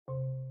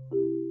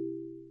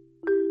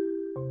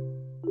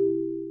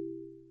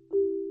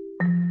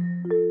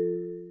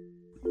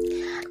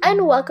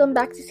And welcome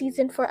back to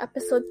season 4,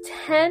 episode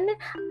 10.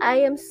 I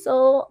am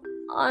so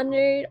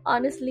honored,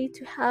 honestly,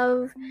 to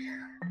have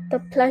the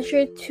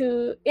pleasure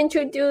to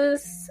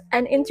introduce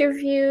and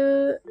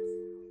interview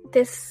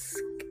this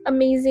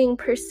amazing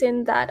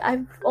person that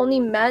I've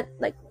only met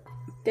like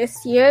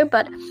this year,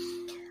 but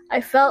I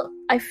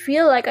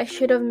feel like I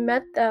should have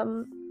met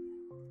them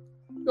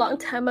long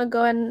time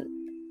ago. And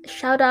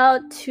shout out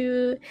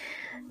to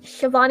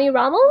Shivani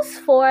Ramos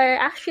for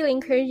actually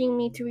encouraging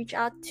me to reach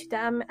out to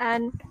them.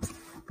 And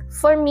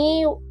for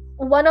me,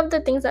 one of the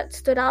things that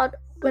stood out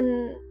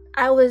when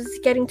I was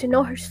getting to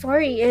know her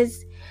story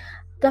is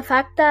the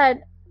fact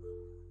that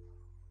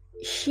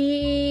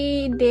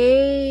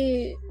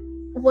they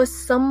was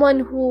someone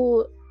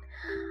who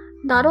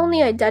not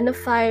only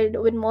identified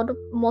with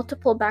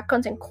multiple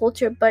backgrounds and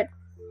culture, but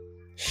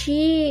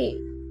she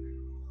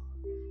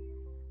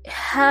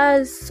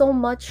has so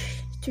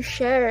much to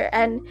share,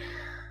 and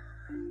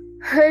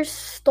her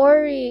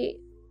story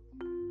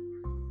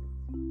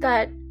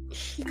that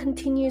she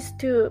continues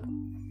to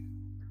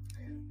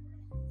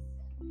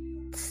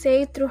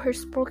say through her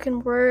spoken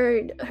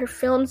word, her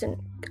films, and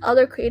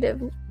other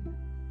creative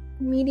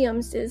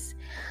mediums is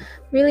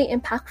really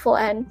impactful.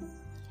 And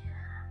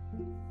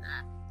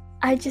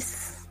I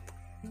just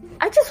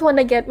want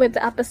to get with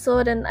the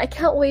episode, and I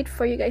can't wait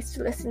for you guys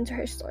to listen to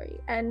her story.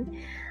 And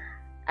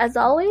as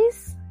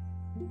always,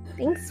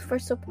 thanks for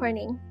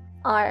supporting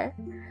our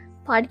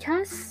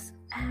podcast.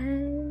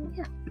 And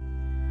yeah.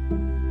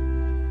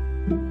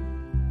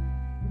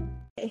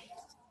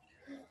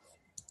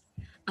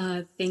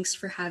 Thanks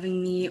for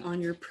having me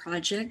on your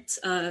project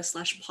 /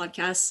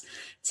 podcast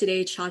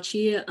today,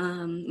 Chachi.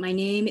 My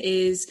name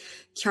is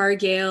Kiara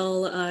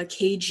Gale,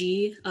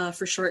 KG,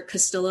 for short,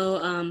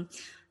 Castillo.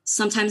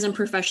 Sometimes I'm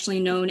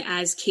professionally known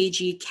as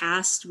KG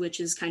Cast,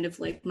 which is kind of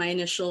like my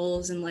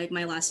initials and like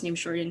my last name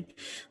shortened.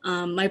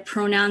 My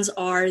pronouns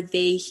are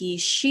they, he,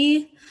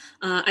 she.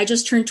 I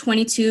just turned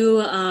 22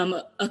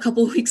 a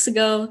couple weeks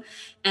ago,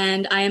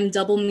 and I am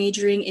double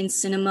majoring in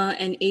cinema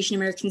and Asian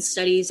American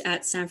studies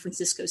at San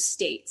Francisco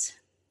State.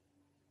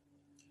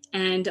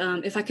 And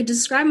if I could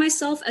describe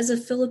myself as a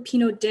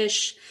Filipino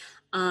dish,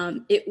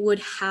 it would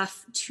have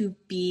to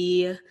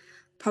be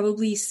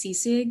probably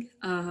sisig.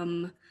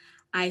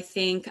 I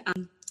think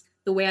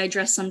the way I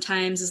dress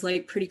sometimes is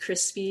like pretty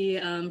crispy,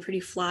 pretty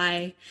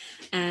fly.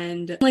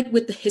 And like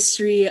with the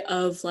history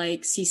of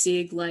like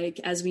sisig, like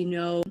as we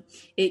know,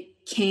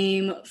 it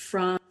came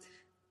from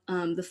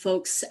the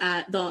folks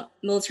at the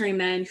military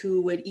men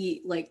who would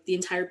eat like the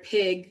entire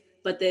pig,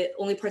 but the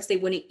only parts they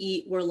wouldn't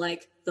eat were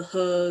like the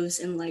hooves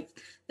and like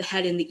the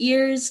head and the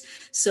ears.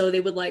 So they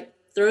would like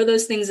throw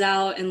those things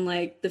out, and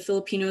like the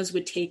Filipinos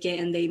would take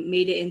it and they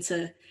made it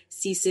into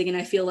sisig. And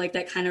I feel like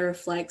that kind of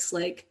reflects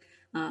like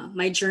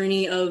my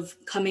journey of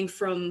coming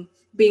from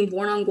being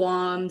born on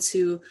Guam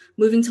to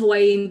moving to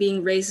Hawaii and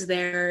being raised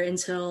there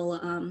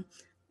until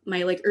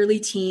my like early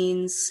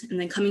teens, and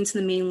then coming to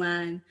the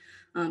mainland,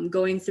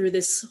 going through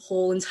this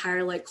whole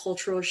entire like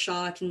cultural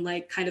shock and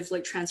like kind of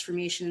like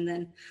transformation, and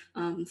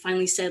then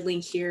finally settling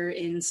here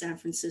in San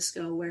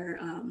Francisco, where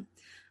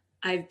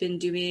I've been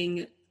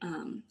doing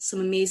some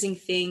amazing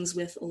things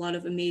with a lot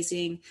of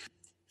amazing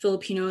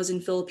Filipinos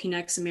and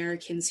Filipinx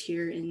Americans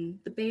here in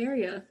the Bay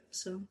Area.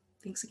 So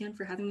thanks again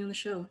for having me on the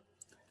show.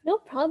 No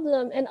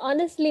problem. And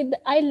honestly,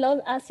 I love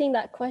asking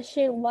that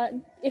question, what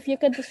if you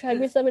could describe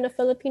yourself in a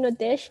Filipino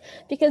dish,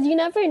 because you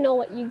never know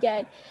what you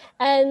get.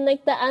 And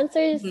like the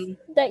answers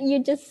that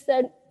you just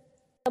said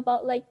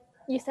about, like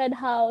you said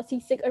how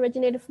sisig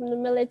originated from the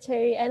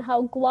military and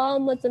how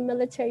Guam was a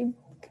military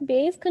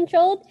base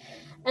controlled,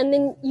 and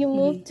then you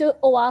moved to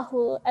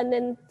Oahu, and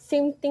then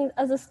same thing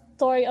as a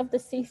story of the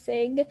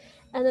sisig,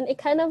 and then it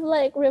kind of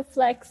like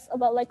reflects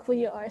about like who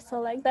you are.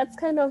 So like that's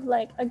kind of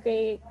like a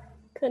great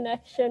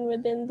connection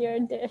within your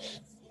dish.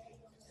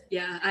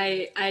 Yeah,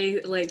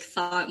 I like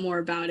thought more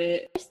about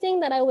it. First thing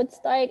that I would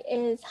start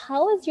is,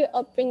 how is your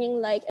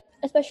upbringing like,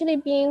 especially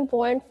being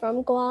born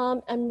from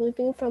Guam and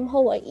moving from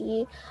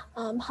Hawaii?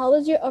 How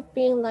is your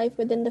upbringing like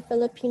within the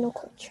Filipino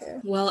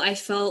culture? Well, I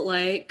felt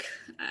like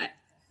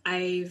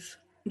I've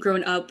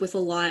grown up with a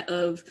lot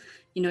of,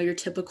 you know, your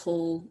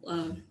typical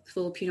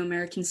Filipino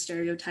American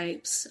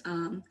stereotypes.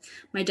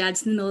 My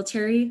dad's in the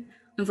military.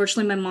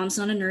 Unfortunately, my mom's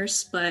not a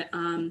nurse, but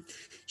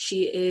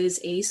she is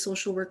a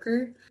social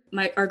worker.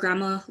 Our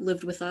grandma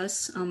lived with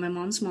us, my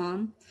mom's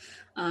mom.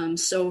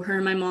 So her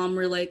and my mom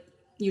were like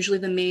usually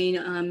the main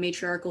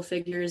matriarchal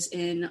figures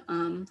in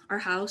our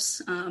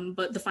house.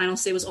 But the final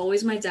say was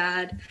always my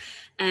dad.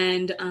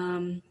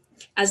 And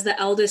as the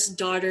eldest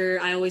daughter,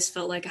 I always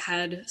felt like I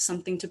had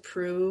something to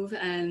prove,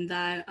 and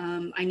that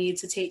I needed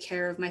to take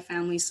care of my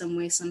family some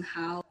way,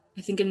 somehow.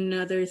 I think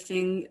another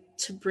thing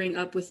to bring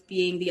up with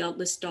being the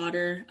eldest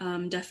daughter,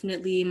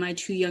 definitely my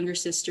two younger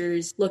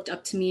sisters looked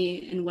up to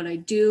me in what I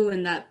do,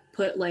 and that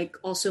put like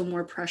also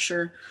more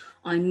pressure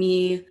on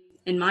me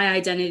and my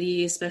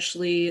identity,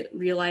 especially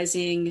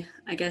realizing,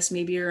 I guess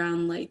maybe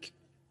around like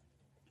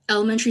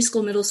elementary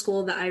school, middle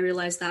school, that I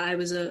realized that I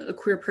was a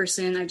queer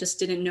person. I just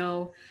didn't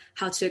know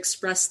how to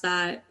express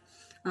that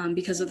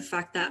because of the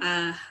fact that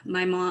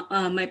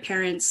my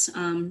parents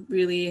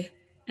really,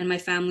 and my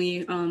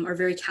family are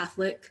very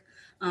Catholic.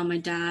 My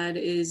dad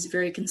is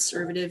very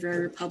conservative, very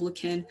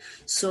Republican.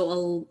 So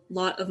a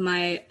lot of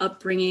my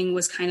upbringing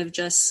was kind of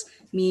just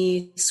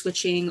me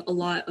switching a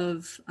lot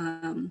of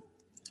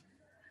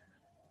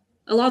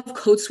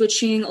code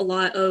switching, a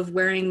lot of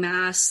wearing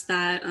masks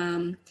that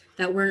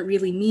weren't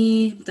really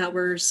me, that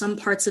were some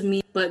parts of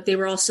me, but they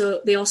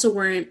also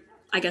weren't,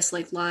 I guess,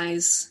 like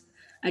lies.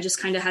 I just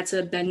kind of had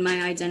to bend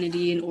my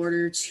identity in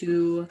order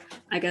to,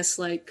 I guess,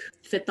 like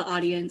fit the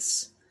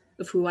audience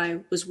of who I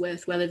was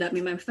with, whether that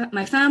be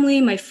my family,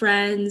 my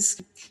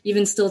friends,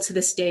 even still to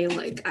this day,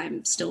 like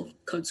I'm still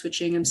code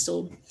switching, I'm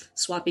still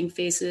swapping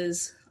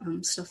faces,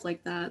 stuff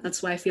like that.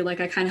 That's why I feel like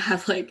I kind of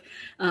have like,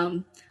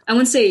 I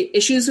wouldn't say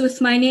issues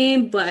with my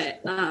name,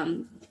 but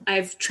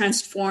I've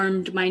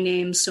transformed my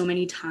name so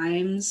many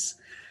times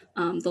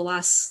the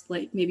last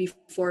like maybe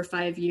 4 or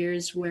 5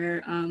 years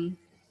where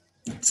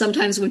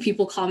sometimes when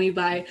people call me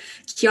by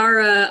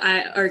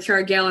Kiara or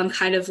Kiara Gale, I'm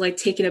kind of like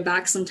taken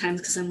aback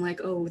sometimes because I'm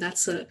like, oh,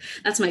 that's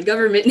my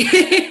government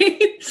name,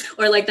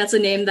 or like that's a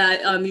name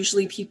that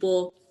usually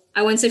people,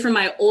 I wouldn't say from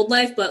my old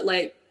life, but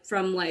like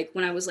from like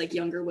when I was like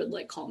younger would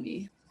like call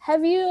me.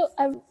 Have you,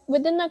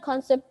 within that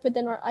concept,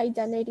 within our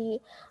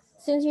identity,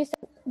 since you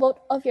said both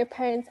of your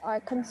parents are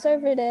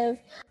conservative,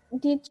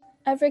 did you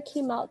ever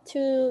came out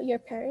to your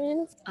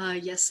parents?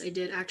 Yes, I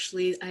did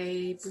actually.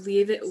 I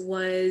believe it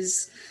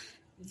was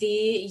the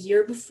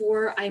year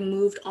before I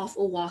moved off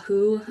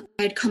Oahu.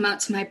 I had come out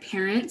to my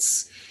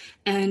parents,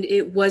 and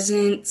it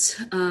wasn't,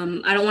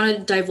 I don't want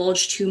to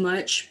divulge too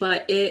much,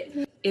 but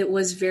it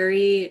was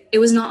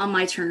not on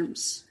my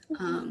terms.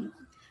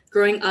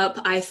 Growing up,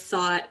 I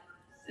thought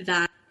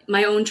that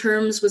my own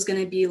terms was going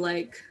to be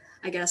like,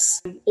 I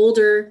guess,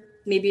 older,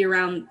 maybe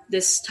around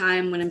this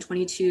time when I'm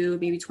 22,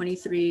 maybe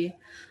 23,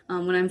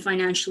 when I'm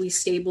financially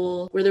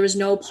stable, where there was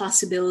no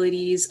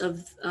possibilities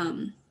of,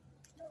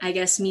 I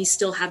guess, me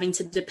still having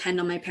to depend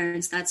on my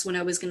parents. That's when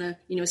I was gonna,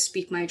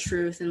 speak my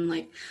truth and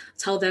like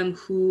tell them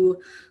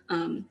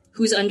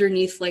who's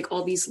underneath like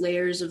all these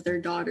layers of their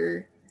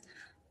daughter.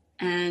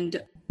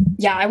 And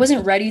yeah, I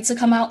wasn't ready to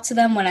come out to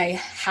them when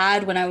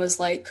I was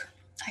like,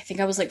 I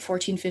think I was like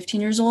 14, 15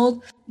 years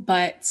old.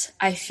 But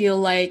I feel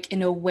like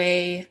in a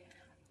way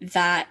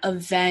that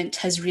event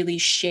has really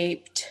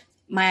shaped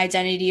my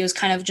identity. It was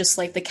kind of just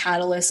like the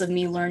catalyst of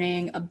me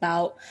learning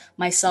about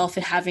myself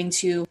and having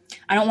to,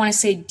 I don't want to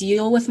say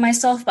deal with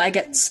myself, but I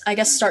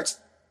guess start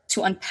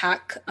to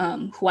unpack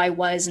who I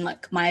was and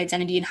like my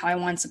identity and how I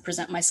wanted to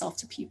present myself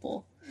to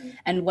people.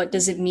 And what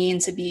does it mean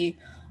to be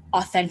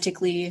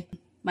authentically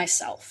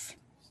myself?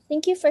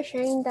 Thank you for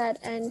sharing that,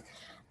 and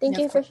thank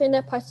you for sharing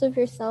that parts of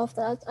yourself.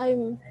 That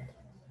I'm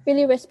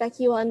really respect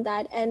you on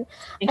that, and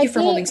thank you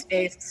for holding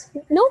space.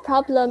 No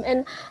problem.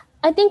 And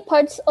I think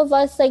parts of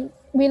us like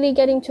really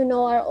getting to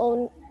know our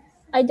own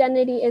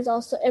identity is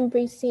also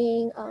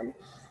embracing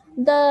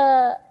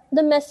the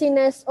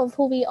messiness of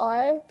who we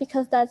are,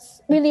 because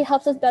that's really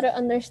helps us better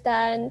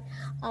understand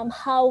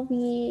how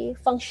we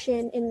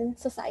function in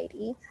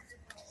society.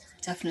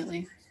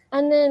 Definitely.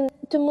 And then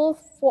to move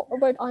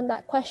forward on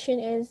that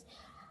question is,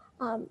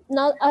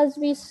 now as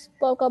we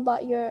spoke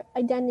about your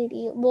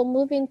identity, we'll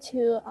move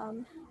into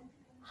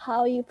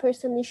how you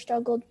personally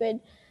struggled with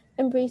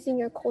embracing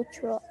your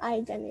cultural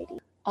identity.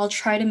 I'll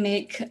try to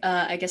make,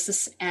 I guess,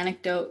 this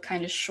anecdote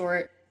kind of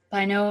short.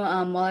 But I know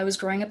while I was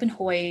growing up in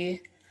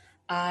Hawaii,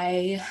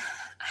 I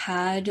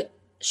had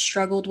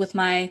struggled with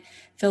my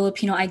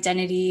Filipino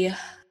identity,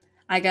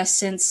 I guess,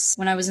 since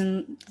when I was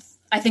in,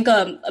 I think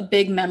a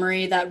big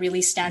memory that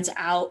really stands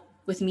out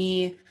with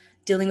me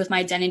dealing with my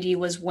identity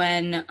was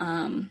when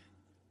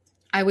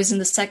I was in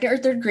the 2nd or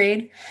 3rd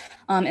grade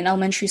in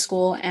elementary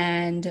school,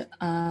 and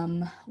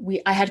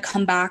I had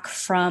come back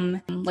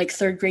from like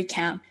 3rd grade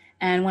camp.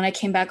 And when I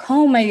came back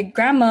home, my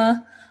grandma,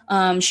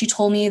 she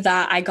told me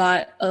that I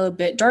got a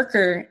bit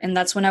darker, and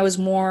that's when I was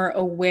more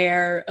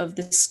aware of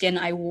the skin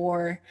I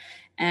wore.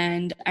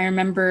 And I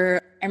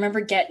remember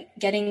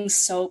getting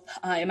soap.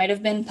 It might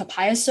have been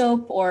papaya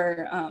soap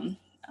or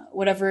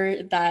whatever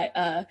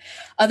that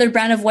other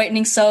brand of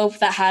whitening soap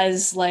that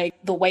has like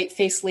the white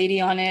faced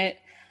lady on it.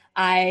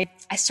 I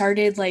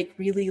started like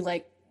really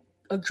like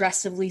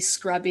aggressively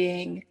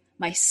scrubbing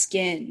my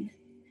skin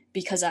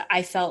because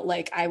I felt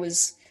like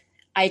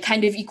I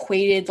kind of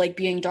equated like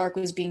being dark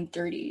was being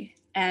dirty.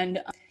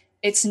 And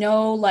it's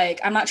no, like,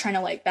 I'm not trying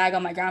to like bag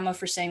on my grandma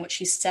for saying what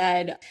she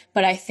said,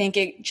 but I think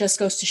it just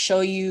goes to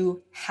show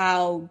you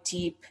how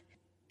deep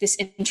this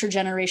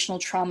intergenerational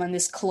trauma and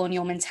this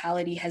colonial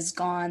mentality has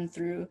gone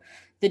through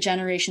the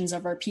generations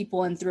of our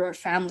people and through our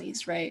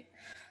families, right?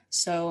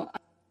 So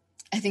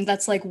I think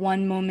that's like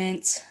one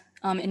moment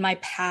in my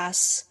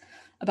past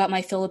about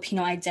my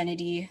Filipino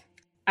identity.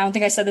 I don't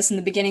think I said this in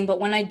the beginning, but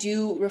when I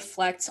do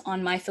reflect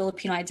on my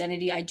Filipino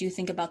identity, I do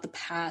think about the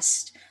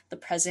past, the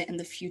present, and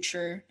the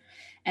future.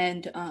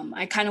 And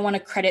I kind of want to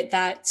credit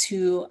that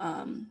to,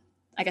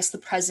 I guess, the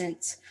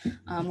present,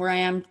 where I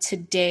am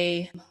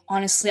today.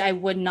 Honestly, I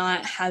would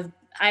not have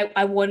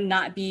I would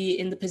not be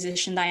in the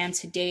position that I am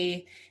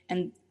today,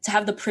 and to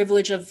have the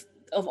privilege of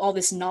all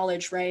this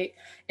knowledge, right?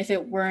 If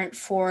it weren't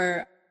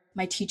for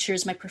my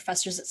teachers, my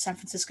professors at San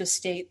Francisco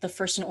State, the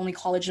first and only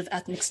college of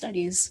ethnic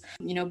studies.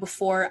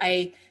 Before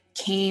I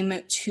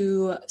came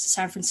to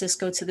San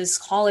Francisco to this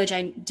college,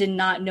 I did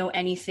not know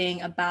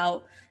anything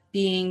about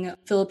being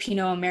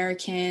Filipino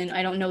American.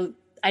 I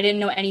didn't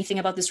know anything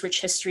about this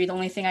rich history. The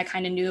only thing I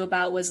kind of knew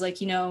about was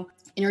in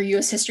your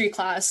U.S. history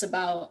class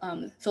about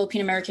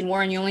Philippine American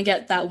War, and you only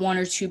get that 1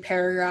 or 2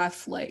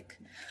 paragraph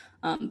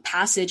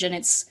passage, and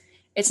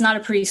it's not a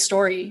pretty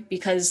story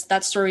because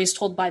that story is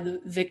told by the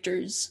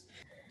victors.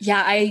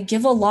 Yeah, I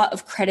give a lot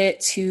of credit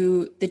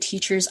to the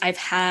teachers I've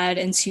had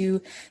and to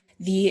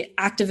the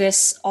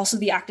activists, also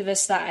the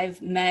activists that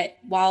I've met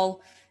while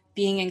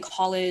being in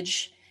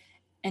college.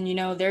 And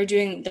they're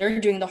doing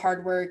the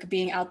hard work,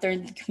 being out there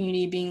in the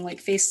community, being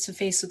face to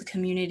face with the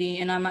community.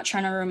 And I'm not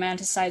trying to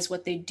romanticize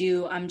what they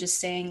do. I'm just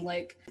saying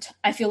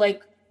I feel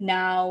like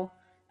now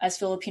as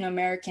Filipino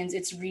Americans,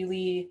 it's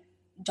really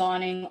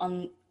dawning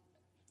on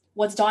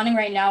what's dawning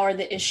right now are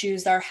the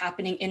issues that are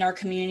happening in our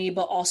community,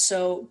 but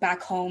also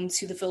back home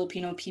to the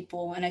Filipino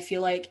people. And I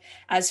feel like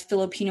as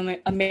Filipino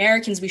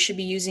Americans, we should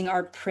be using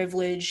our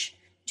privilege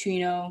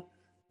to,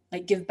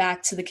 give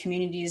back to the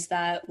communities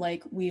that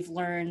we've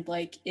learned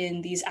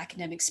in these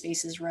academic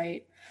spaces,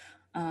 right?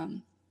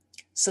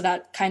 So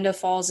that kind of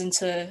falls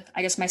into,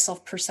 I guess, my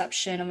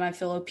self-perception of my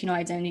Filipino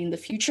identity in the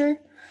future.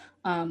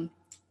 I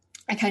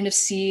kind of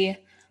see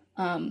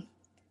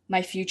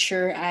my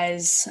future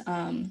as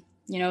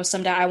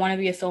someday I want to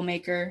be a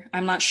filmmaker.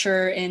 I'm not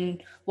sure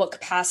in what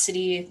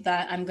capacity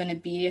that I'm going to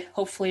be.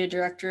 Hopefully a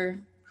director.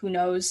 Who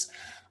knows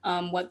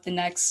what the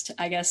next,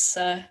 I guess,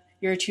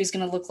 year or two is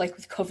going to look like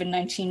with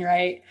COVID-19,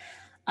 right?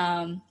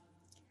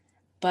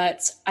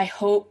 But I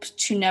hope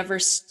to never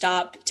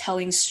stop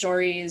telling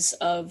stories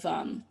of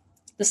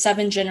the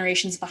 7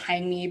 generations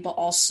behind me, but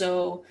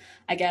also,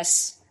 I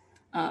guess,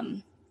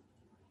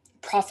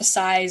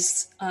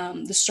 prophesize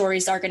the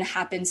stories that are going to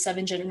happen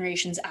 7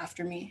 generations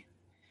after me.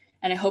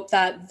 And I hope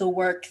that the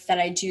work that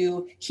I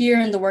do here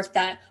and the work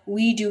that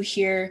we do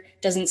here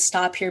doesn't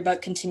stop here,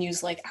 but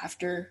continues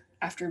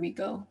after we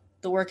go.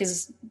 The work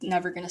is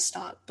never going to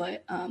stop,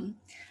 but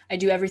I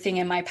do everything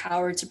in my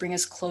power to bring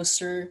us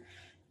closer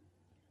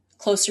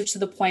to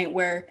the point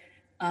where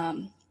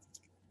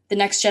the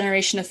next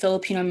generation of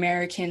Filipino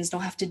Americans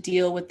don't have to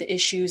deal with the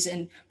issues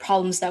and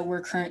problems that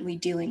we're currently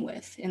dealing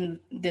with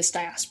in this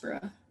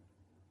diaspora.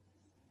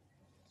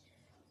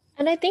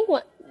 And I think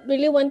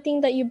one thing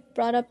that you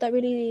brought up that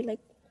really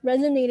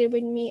resonated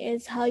with me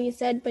is how you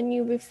said when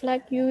you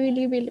reflect, you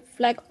really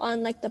reflect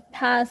on the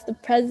past, the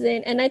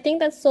present. And I think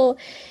that's so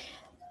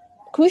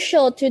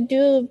crucial to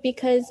do,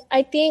 because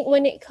I think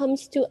when it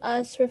comes to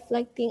us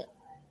reflecting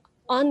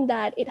on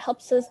that, it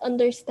helps us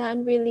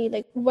understand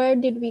really where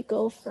did we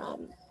go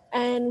from,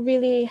 and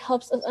really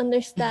helps us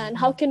understand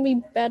how can we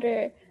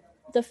better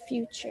the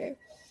future.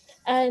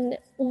 And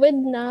with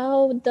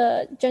now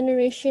the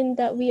generation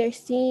that we are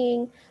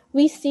seeing,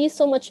 we see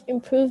so much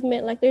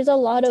improvement. There's a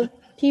lot of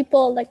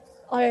people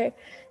are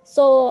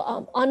so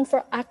on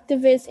for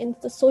activists in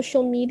the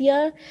social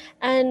media,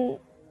 and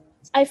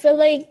I feel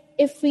like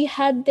if we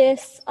had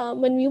this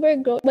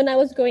when I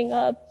was growing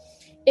up,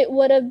 it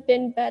would have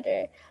been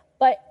better.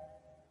 But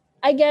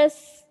I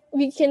guess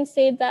we can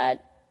say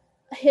that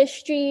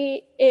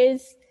history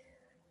is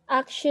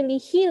actually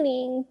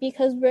healing,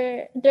 because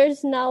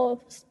there's now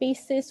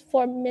spaces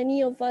for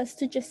many of us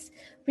to just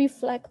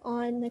reflect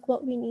on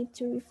what we need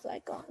to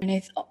reflect on.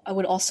 And I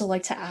would also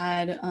like to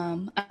add,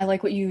 I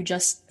like what you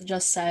just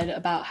said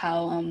about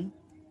how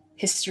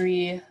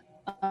history,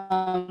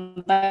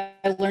 by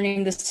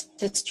learning this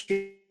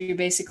history,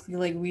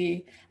 basically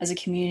we as a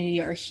community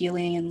are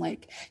healing and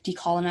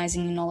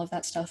decolonizing and all of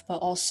that stuff. But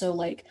also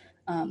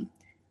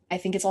I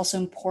think it's also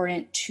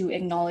important to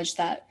acknowledge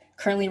that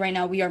currently right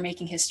now we are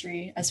making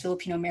history as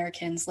Filipino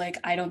Americans.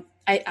 I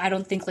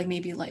don't think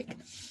maybe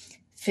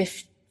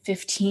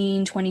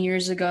 15, 20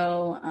 years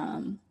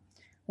ago,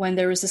 when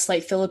there was this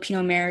Filipino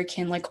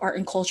American art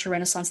and culture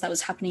renaissance that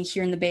was happening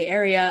here in the Bay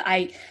Area,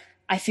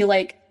 I feel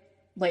like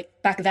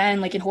back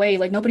then, in Hawaii,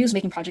 nobody was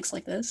making projects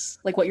like this,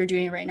 what you're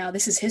doing right now.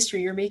 This is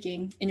history you're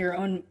making in your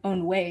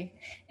own way.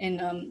 In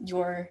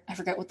I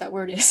forgot what that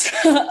word is,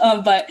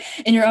 but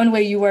in your own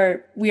way,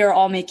 we are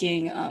all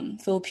making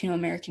Filipino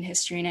American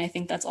history. And I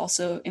think that's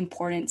also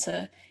important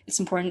it's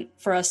important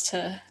for us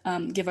to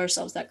give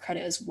ourselves that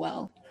credit as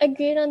well.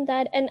 Agreed on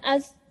that. And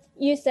as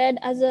you said,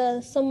 as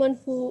someone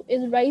who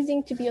is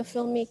rising to be a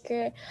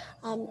filmmaker,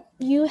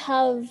 you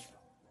have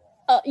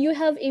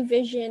a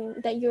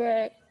vision that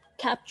you're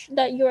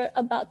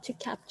about to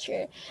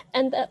capture,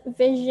 and that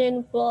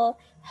vision will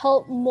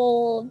help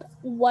mold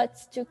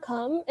what's to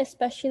come,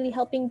 especially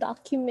helping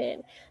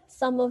document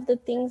some of the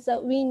things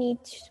that we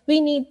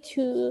need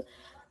to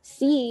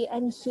see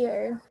and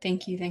hear.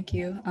 Thank you.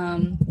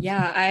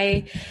 Yeah,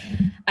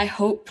 I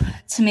hope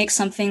to make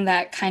something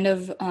that kind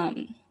of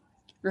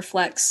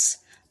reflects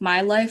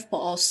my life, but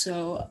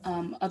also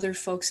other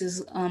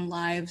folks'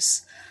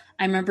 lives.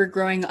 I remember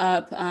growing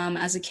up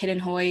as a kid in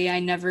Hawaii.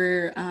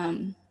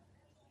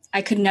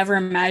 I could never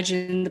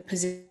imagine the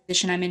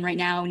position I'm in right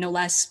now, no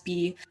less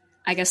be,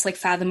 I guess, like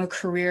fathom a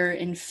career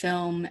in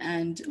film,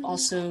 and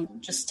also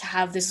just to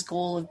have this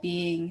goal of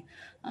being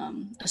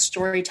a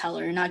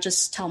storyteller, not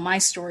just tell my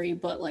story,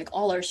 but like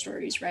all our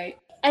stories, right?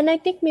 And I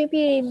think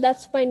maybe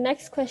that's my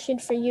next question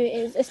for you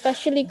is,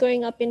 especially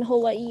growing up in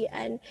Hawaii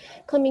and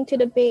coming to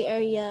the Bay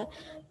Area,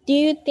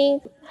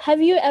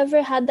 have you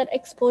ever had that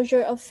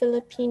exposure of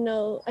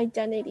Filipino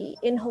identity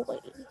in Hawaii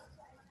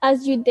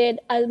as you did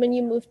when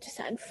you moved to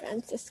San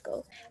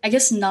Francisco? I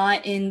guess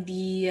not in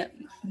the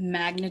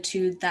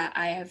magnitude that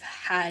I have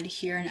had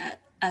here in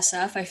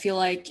SF. I feel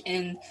like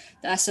in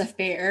the SF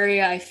Bay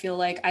Area, I feel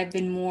like I've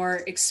been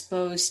more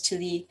exposed to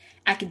the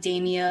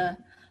academia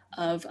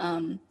of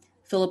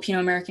Filipino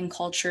American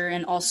culture,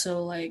 and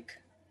also like,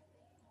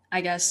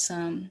 I guess,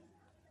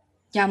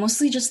 yeah,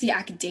 mostly just the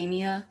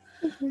academia,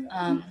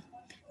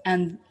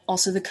 and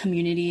also the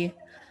community,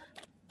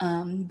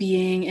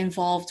 being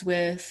involved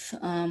with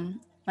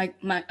like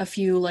a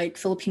few like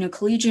Filipino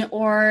collegiate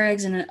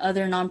orgs and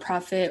other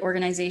nonprofit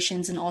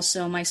organizations, and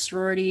also my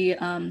sorority,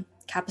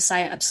 Kappa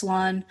Psi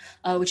Epsilon,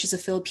 which is a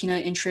Filipino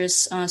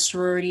interest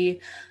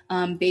sorority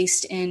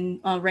based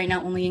in right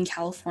now only in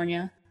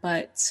California.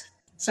 But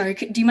sorry,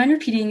 do you mind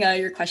repeating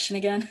your question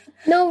again?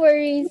 No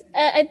worries.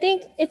 I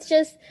think it's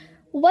just,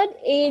 what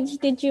age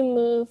did you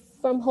move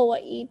from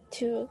Hawaii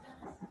to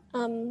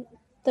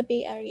the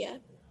Bay Area?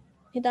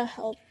 Did that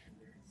help?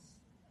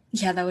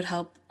 Yeah, that would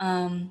help.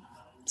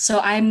 So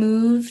I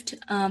moved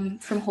from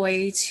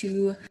Hawaii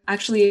to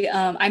actually,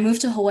 I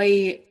moved to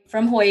Hawaii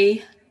from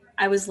Hawaii.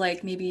 I was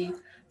like maybe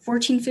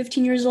 14,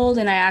 15 years old,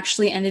 and I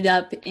actually ended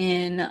up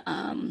in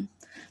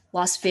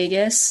Las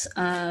Vegas.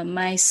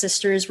 My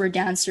sisters were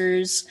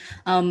dancers.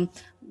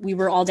 We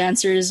were all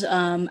dancers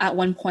at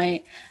one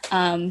point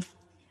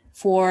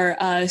for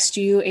a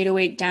Studio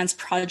 808 dance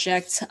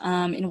project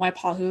in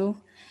Waipahu.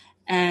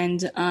 And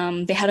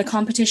they had a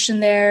competition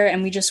there,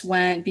 and we just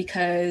went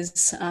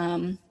because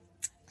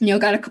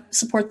got to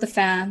support the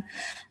fam.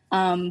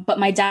 But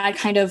my dad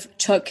kind of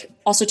took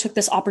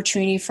this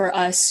opportunity for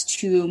us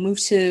to move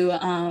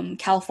to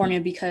California,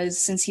 because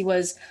since he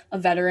was a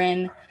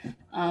veteran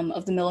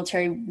of the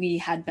military, we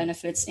had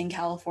benefits in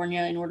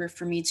California in order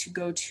for me to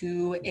go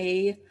to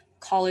a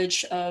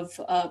college of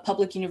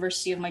public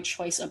university of my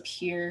choice up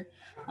here.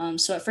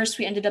 So at first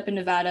we ended up in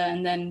Nevada,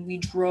 and then we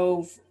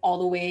drove all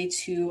the way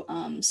to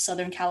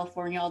Southern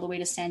California, all the way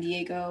to San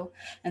Diego.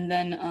 And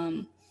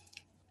then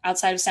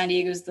outside of San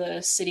Diego is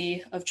the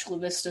city of Chula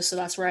Vista. So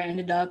that's where I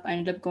ended up. I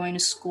ended up going to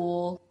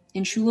school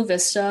in Chula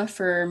Vista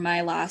for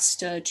my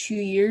last 2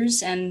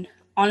 years. And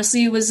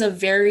honestly, it was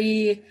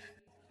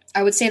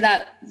I would say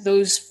that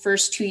those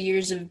first 2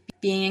 years of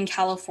being in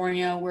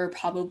California were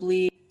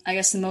probably, I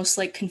guess, the most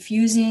like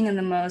confusing and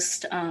the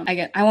most,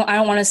 I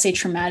don't want to say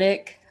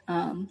traumatic,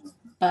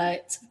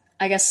 but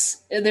I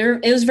guess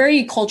it was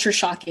very culture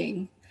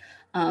shocking.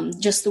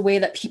 Just the way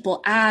that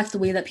people act, the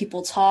way that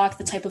people talk,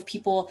 the type of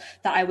people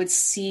that I would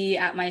see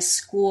at my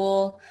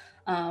school.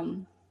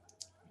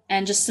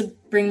 And just to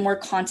bring more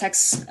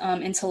context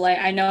into light,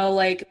 I know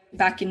like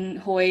back in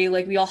Hawaii,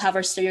 like we all have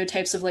our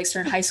stereotypes of like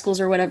certain high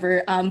schools or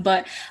whatever.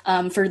 But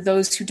for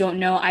those who don't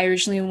know, I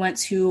originally went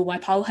to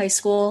Waipahu High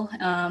School.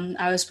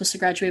 I was supposed to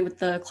graduate with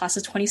the class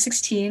of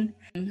 2016.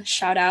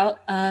 Shout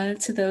out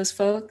to those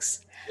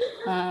folks.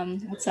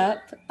 What's up?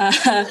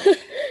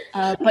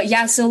 But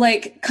yeah, so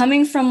like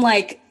coming from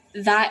like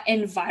that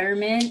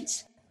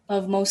environment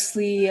of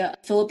mostly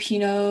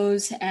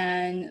Filipinos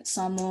and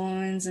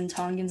Samoans and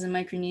Tongans and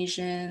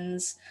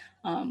Micronesians,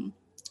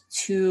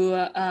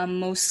 to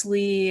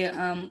mostly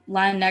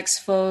Latinx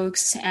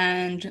folks,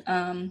 and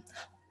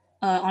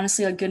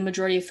honestly a good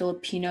majority of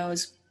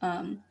Filipinos.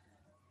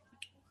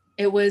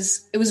 It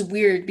was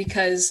weird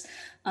because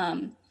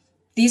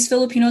these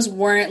Filipinos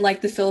weren't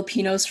like the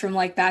Filipinos from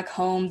like back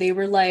home. They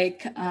were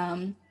like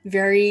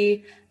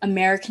very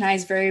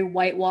Americanized, very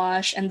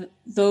whitewashed, and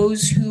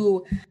those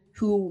who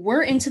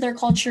were into their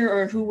culture,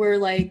 or who were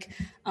like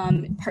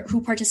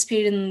who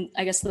participated in,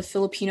 I guess, the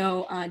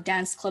Filipino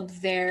dance club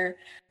there,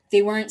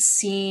 they weren't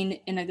seen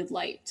in a good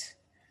light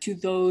to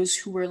those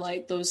who were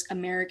like those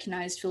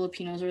Americanized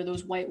Filipinos or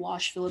those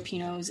whitewashed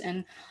Filipinos.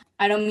 And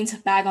I don't mean to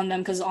bag on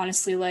them, because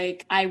honestly,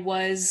 like I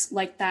was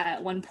like that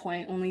at one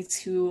point, only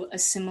to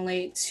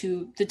assimilate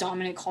to the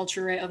dominant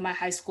culture, right, of my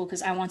high school,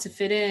 because I want to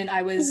fit in.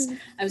 I was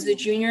a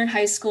junior in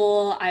high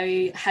school.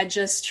 I had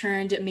just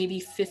turned maybe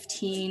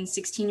 15,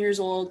 16 years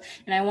old,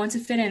 and I wanted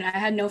to fit in. I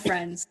had no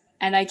friends.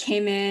 And I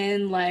came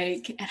in and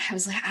I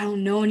was like, I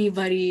don't know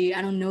anybody.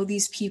 I don't know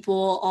these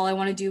people. All I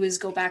want to do is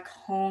go back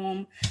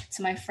home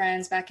to my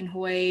friends back in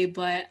Hawaii.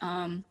 But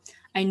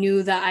I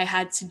knew that I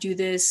had to do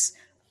this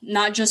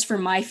not just for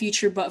my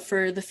future, but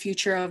for the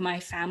future of my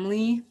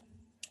family,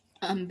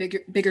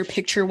 bigger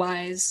picture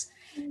wise.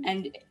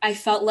 And I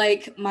felt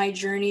like my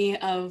journey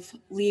of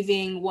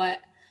leaving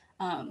what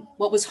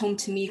was home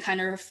to me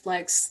kind of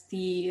reflects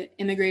the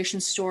immigration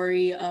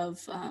story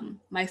of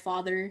my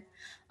father.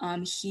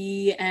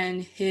 He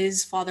and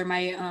his father,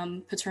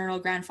 my paternal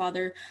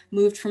grandfather,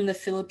 moved from the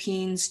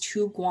Philippines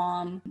to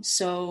Guam.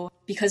 So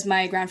because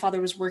my grandfather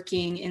was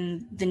working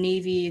in the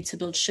Navy to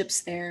build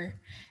ships there,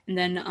 and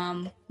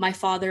then my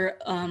father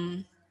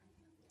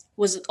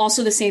was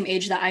also the same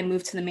age that I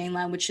moved to the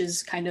mainland, which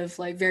is kind of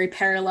like very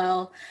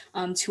parallel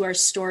to our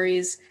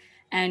stories.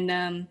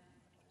 And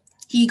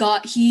he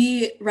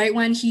right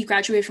when he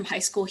graduated from high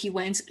school, he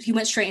went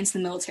straight into the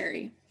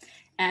military.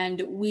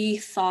 And we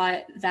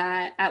thought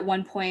that at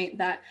one point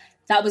that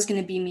was going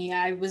to be me.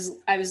 I was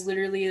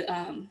literally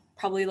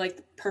probably like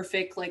the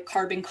perfect like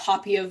carbon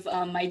copy of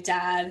my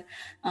dad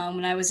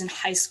when I was in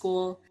high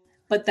school.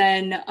 But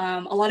then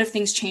a lot of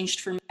things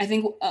changed for me. I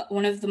think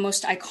one of the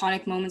most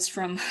iconic moments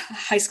from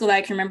high school that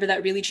I can remember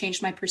that really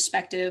changed my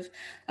perspective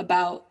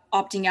about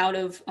opting out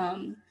of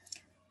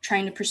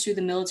trying to pursue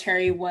the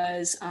military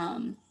was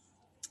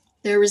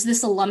there was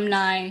this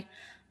alumni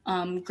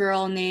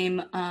girl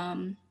named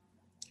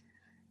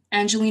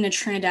Angelina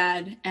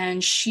Trinidad,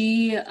 and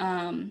she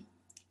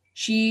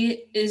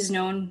is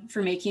known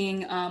for making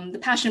the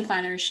Passion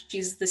Planner.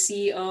 She's the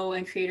CEO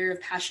and creator of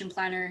Passion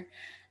Planner,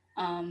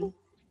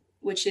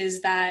 which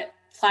is that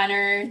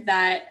planner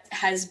that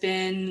has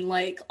been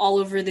like all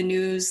over the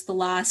news the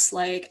last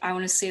like I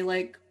want to say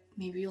like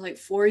maybe like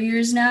 4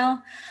 years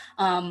now.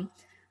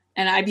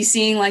 And I'd be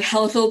seeing like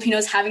hella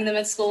Filipinos having them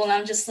at school. And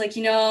I'm just like,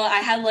 I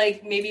had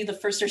like maybe the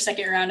first or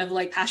second round of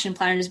like Passion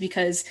Planners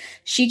because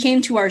she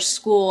came to our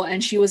school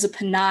and she was a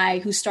Panay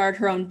who started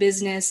her own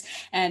business.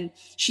 And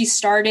she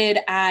started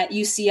at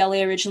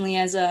UCLA originally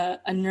as a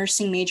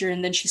nursing major,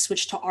 and then she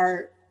switched to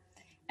art.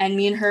 And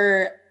me and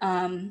her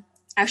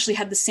actually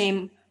had the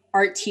same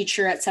art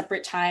teacher at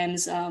separate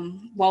times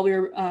while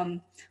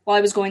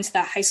I was going to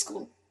that high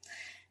school.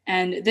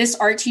 And this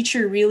art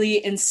teacher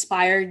really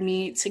inspired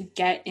me to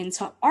get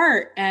into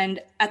art.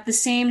 And at the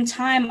same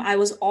time, I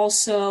was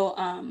also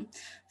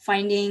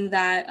finding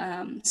that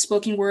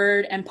spoken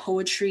word and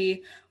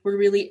poetry were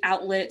really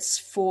outlets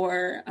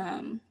for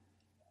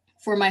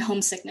my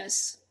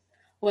homesickness,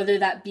 whether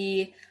that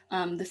be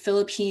the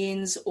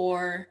Philippines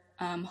or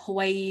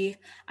Hawaii.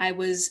 I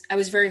was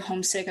very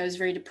homesick. I was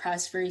very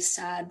depressed, very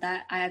sad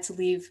that I had to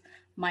leave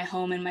my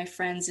home and my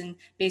friends and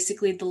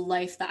basically the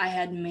life that I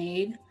had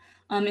made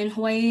in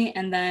Hawaii.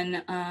 And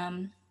then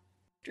I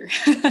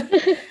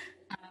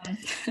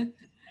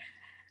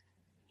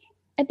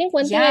think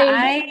one thing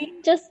I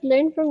just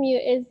learned from you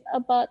is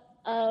about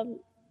I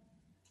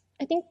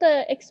think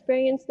the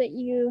experience that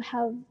you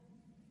have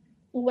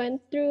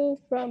went through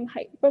from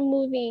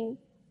moving,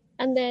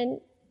 and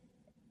then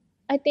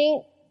I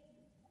think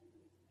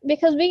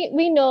because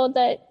we know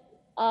that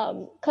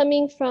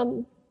coming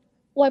from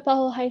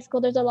Waipahu High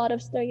School, there's a lot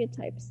of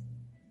stereotypes.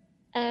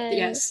 And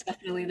yes,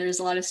 definitely. There's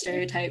a lot of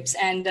stereotypes.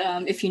 And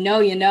if you know,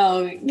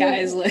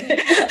 guys.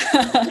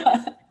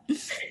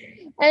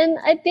 And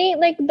I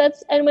think like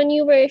and when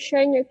you were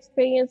sharing your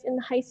experience in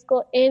high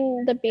school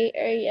in the Bay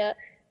Area,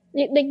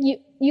 like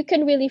you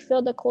can really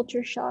feel the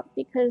culture shock,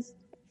 because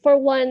for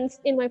once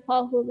in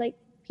Waipahu, like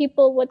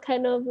people would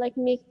kind of like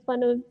make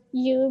fun of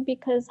you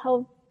because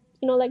how,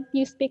 like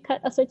you speak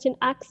a certain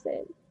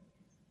accent.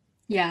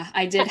 Yeah,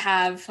 I did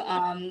have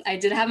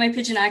my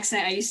pidgin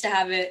accent. I used to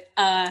have it.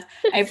 I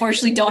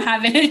unfortunately don't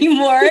have it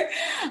anymore.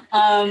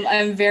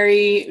 I'm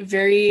very,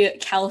 very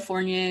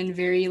Californian,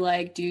 very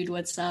like, dude,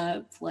 what's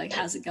up? Like,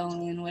 how's it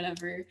going?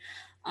 Whatever.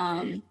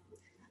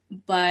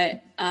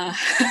 But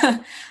I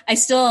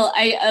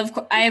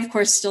of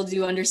course still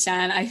do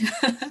understand.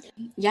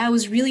 Yeah, it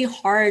was really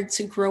hard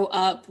to grow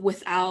up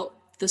without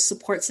the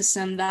support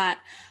system that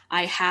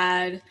I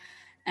had.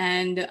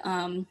 And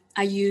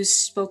I used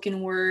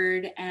spoken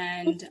word,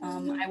 and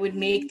I would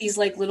make these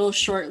like little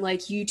short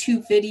like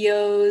YouTube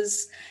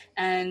videos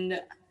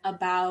and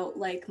about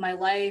like my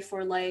life,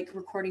 or like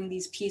recording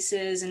these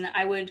pieces, and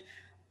I would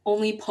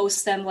only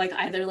post them like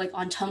either like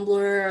on Tumblr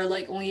or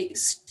like only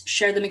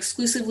share them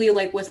exclusively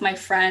like with my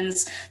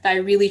friends that I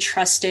really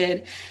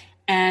trusted.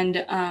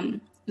 And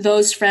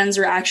those friends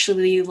were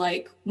actually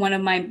like one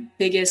of my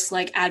biggest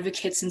like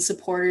advocates and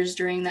supporters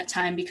during that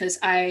time, because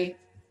at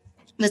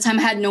the time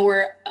I had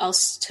nowhere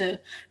else to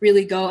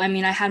really go. I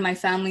mean, I had my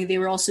family. They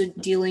were also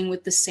dealing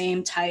with the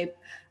same type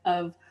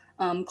of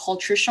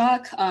culture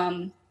shock.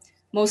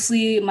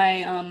 Mostly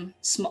my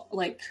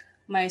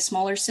my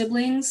smaller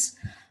siblings,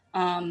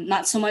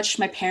 not so much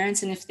my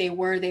parents. And if they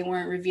were, they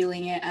weren't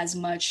revealing it as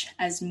much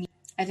as me.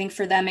 I think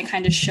for them, it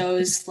kind of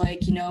shows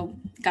like,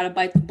 got to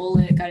bite the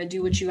bullet, got to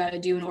do what you got to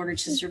do in order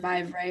to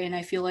survive, right? And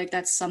I feel like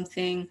that's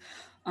something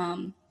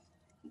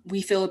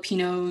we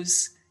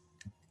Filipinos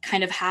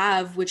kind of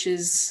have, which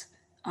is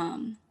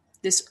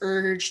this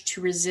urge to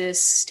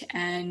resist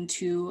and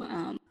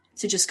to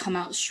just come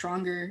out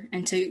stronger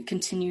and to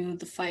continue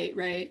the fight,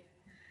 right?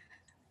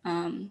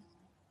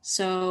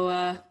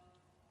 So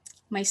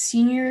my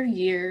senior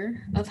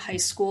year of high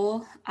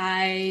school,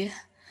 I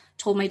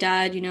told my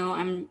dad, I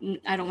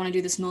don't want to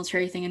do this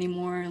military thing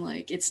anymore.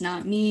 Like, it's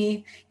not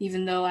me,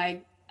 even though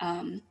I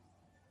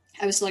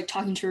was like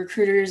talking to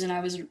recruiters, and I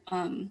was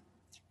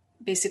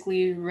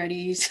basically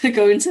ready to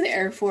go into the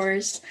Air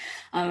Force.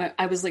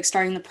 I was like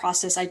starting the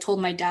process. I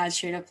told my dad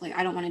straight up, like,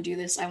 I don't want to do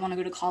this. I want to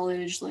go to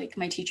college. Like,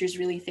 my teachers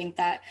really think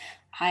that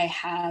I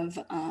have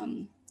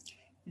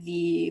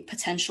the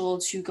potential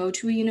to go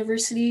to a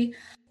university,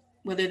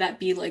 whether that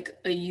be like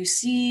a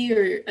UC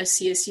or a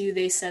CSU.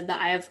 They said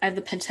that I have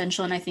the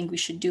potential and I think we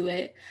should do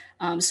it.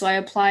 So I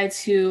applied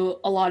to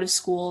a lot of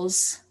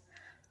schools,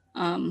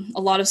 a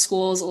lot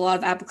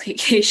of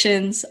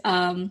applications.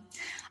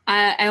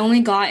 I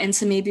only got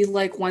into maybe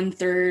like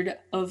 1/3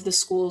 of the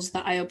schools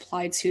that I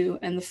applied to.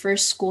 And the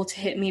first school to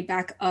hit me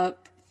back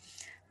up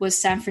was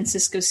San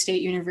Francisco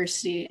State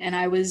University. And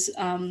I was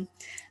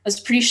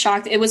pretty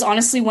shocked. It was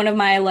honestly one of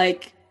my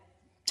like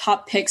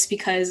top picks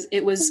because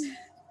it was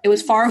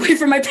far away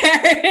from my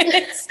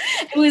parents.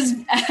 It was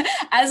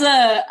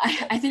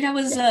I think I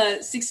was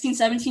 16,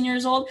 17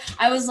 years old.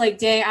 I was like,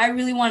 dang, I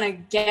really want to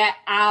get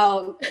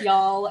out,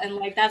 y'all. And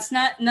like, that's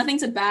nothing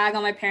to bag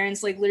on my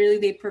parents. Like,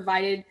 literally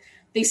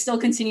they still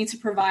continue to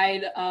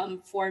provide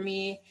for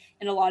me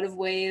in a lot of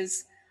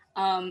ways.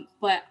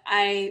 But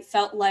I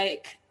felt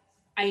like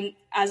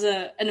as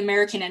an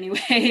American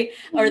anyway,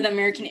 or the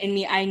American in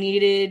me, I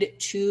needed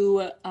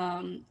to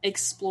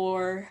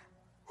explore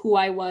who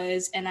I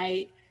was. And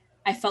I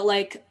felt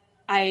like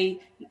I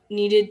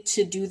needed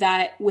to do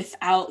that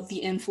without the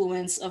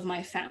influence of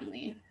my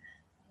family.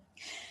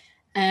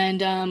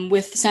 And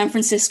with San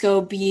Francisco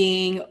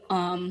being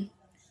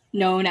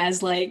known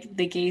as like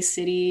the gay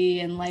city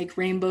and like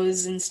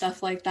rainbows and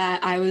stuff like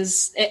that, I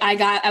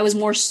was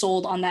more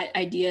sold on that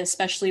idea,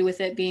 especially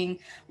with it being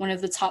one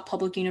of the top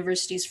public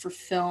universities for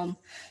film.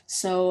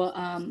 So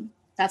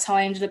that's how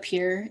I ended up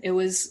here. It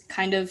was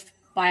kind of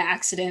by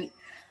accident.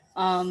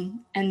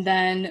 And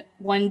then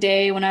one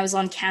day when I was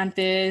on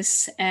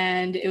campus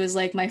and it was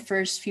like my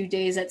first few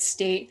days at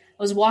State,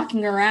 I was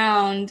walking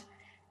around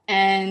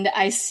and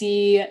I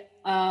see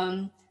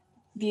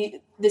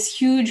this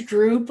huge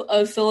group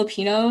of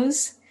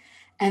Filipinos,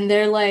 and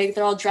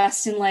they're all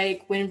dressed in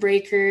like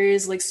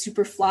windbreakers, like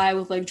super fly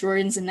with like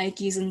Jordans and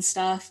Nikes and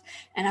stuff.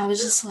 And I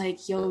was just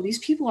like, yo, these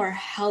people are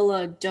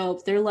hella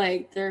dope. They're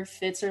like, their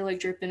fits are like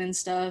dripping and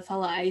stuff,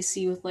 hella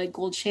icy with like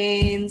gold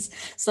chains,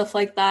 stuff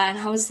like that. And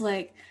I was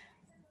like,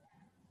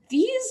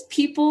 these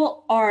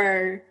people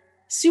are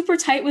super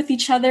tight with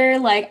each other.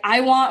 Like, I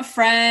want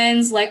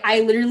friends. Like, I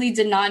literally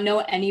did not know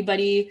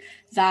anybody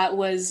that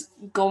was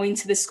going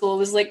to this school. It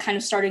was like kind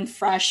of starting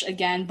fresh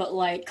again, but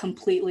like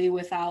completely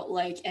without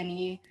like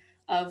any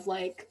of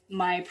like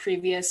my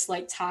previous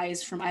like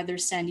ties from either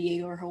San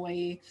Diego or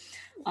Hawaii.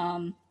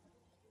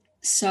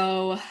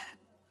 So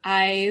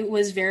I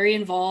was very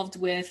involved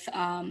with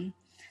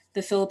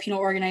the Filipino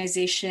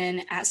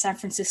organization at San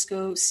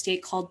Francisco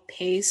State called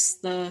PACE,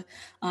 the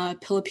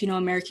Filipino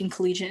American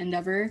Collegiate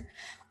Endeavor.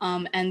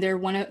 And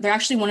they're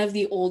actually one of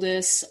the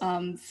oldest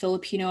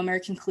Filipino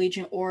American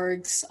collegiate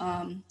orgs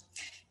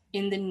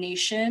in the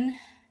nation.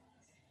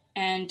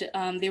 And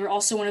they were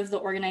also one of the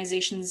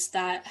organizations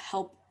that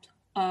helped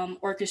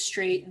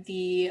orchestrate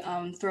the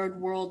Third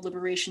World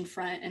Liberation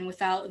Front. And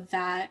without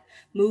that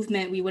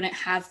movement, we wouldn't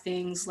have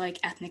things like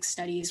ethnic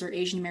studies or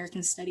Asian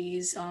American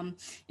studies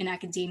in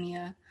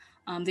academia.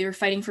 They were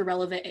fighting for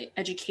relevant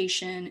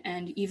education.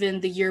 And even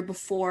the year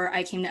before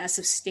I came to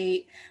SF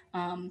State,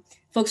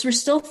 folks were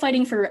still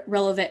fighting for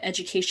relevant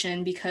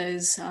education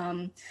because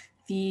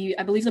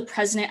I believe the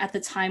president at the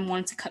time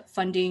wanted to cut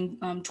funding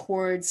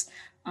towards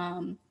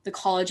the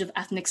College of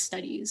Ethnic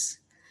Studies.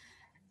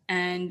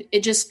 And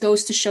it just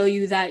goes to show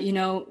you that, you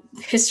know,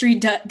 history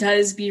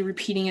does be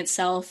repeating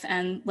itself.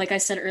 And like I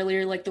said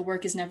earlier, like the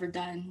work is never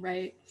done,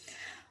 right?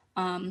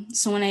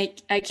 So when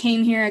I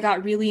came here, I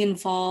got really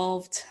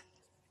involved.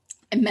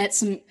 I met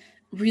some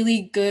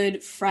really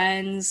good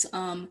friends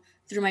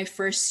through my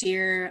first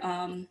year.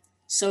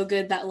 So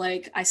good that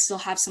like I still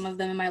have some of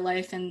them in my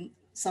life, and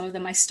some of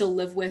them I still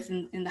live with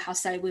in the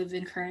house that I live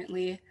in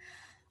currently,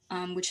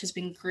 which has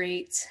been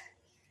great.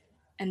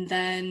 And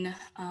then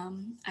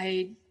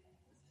I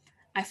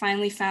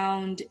finally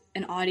found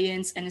an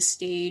audience and a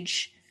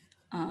stage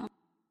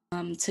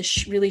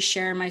to really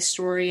share my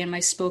story and my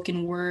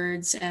spoken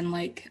words and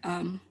like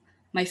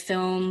my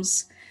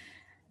films.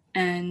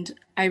 And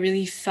I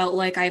really felt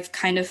like I've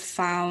kind of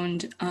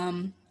found,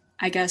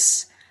 I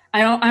guess,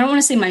 I don't want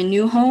to say my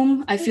new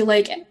home. I feel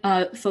like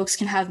folks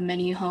can have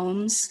many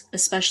homes,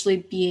 especially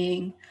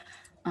being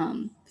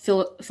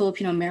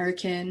Filipino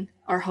American.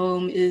 Our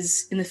home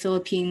is in the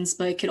Philippines,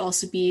 but it could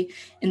also be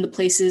in the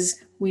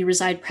places we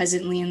reside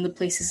presently, in the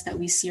places that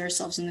we see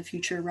ourselves in the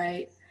future,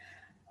 right?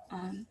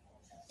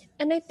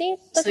 And I think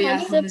the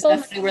home is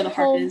definitely where the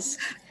heart is.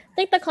 I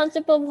think the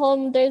concept of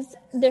home, there's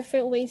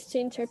different ways to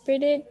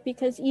interpret it,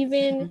 because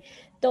even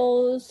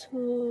those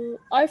who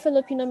are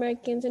Filipino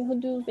Americans and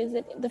who do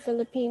visit the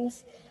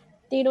Philippines,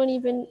 they don't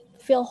even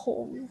feel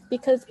home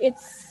because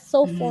it's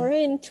so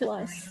foreign to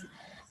us.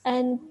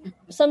 And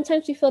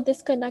sometimes we feel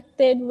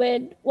disconnected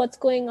with what's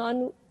going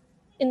on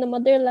in the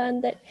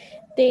motherland, that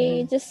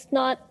they just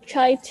not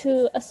try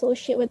to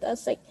associate with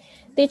us. Like,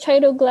 they try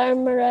to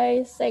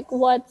glamorize like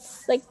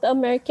what's like the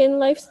American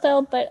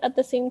lifestyle, but at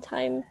the same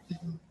time,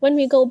 when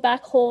we go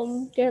back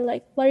home, they're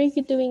like, what are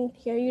you doing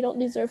here? You don't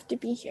deserve to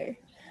be here.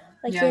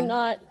 Like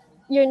Yeah.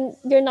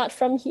 you're not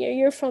from here,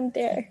 you're from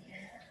there.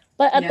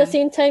 But at the Yeah.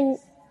 same time,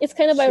 it's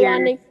kind of Here.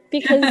 ironic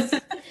because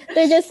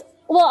they're just,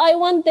 well, I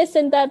want this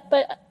and that,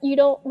 but you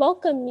don't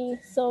welcome me,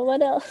 so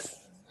what else?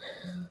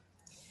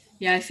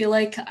 Yeah, I feel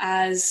like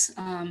as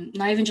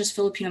not even just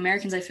Filipino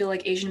Americans, I feel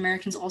like Asian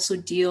Americans also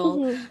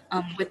deal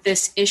with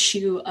this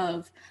issue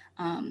of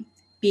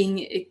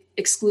being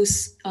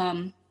exclusive,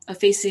 of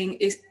facing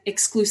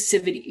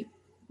exclusivity,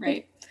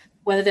 right?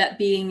 Whether that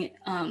being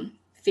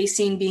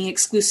facing being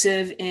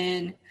exclusive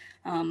in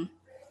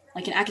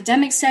like an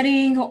academic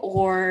setting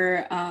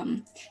or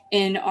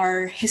in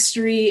our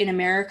history in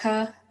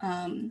America,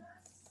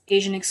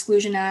 Asian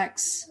exclusion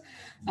acts,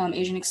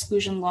 Asian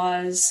exclusion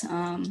laws,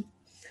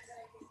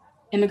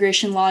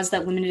 immigration laws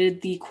that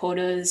limited the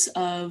quotas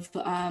of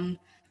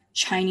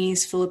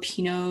Chinese,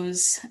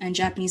 Filipinos, and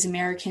Japanese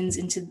Americans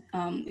into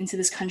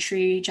this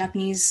country,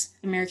 Japanese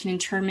American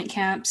internment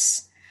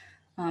camps.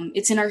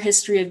 It's in our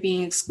history of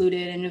being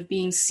excluded and of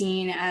being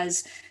seen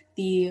as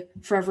the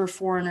forever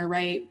foreigner,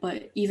 right?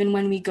 But even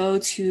when we go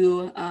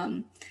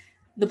to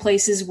the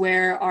places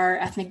where our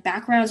ethnic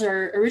backgrounds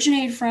are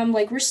originated from,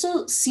 like we're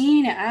still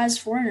seen as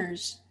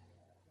foreigners.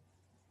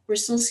 We're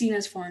still seen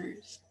as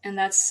foreigners, and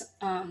that's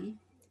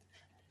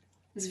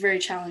it's very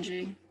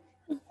challenging.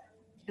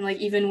 And like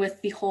even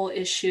with the whole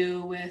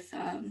issue with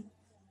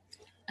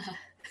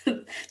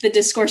the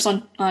discourse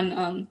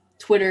on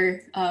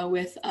Twitter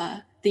with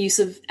the use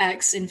of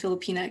X in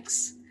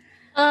Filipinx.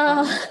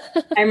 I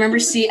remember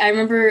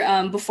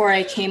before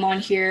I came on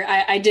here,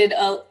 I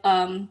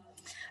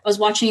was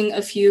watching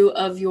a few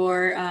of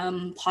your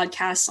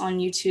podcasts on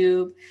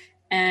YouTube,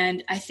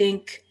 and I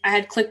think I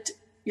had clicked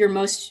your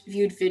most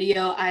viewed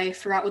video. I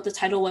forgot what the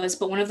title was,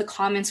 but one of the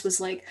comments was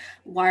like,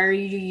 "Why are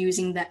you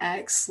using the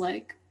X?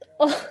 Like,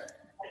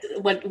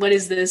 what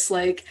is this?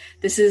 Like,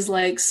 this is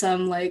like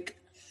some like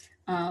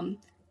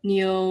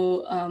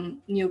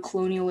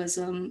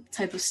neo-colonialism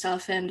type of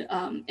stuff." And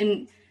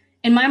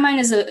in my mind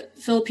as a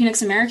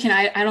Filipinx American,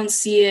 I don't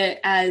see it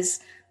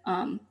as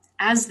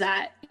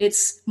that.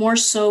 It's more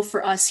so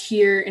for us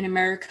here in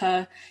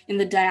America, in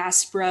the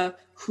diaspora,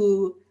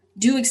 who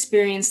do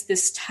experience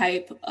this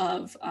type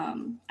of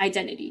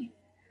identity.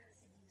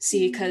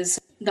 See, because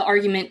the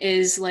argument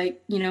is like,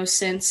 you know,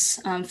 since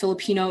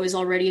Filipino is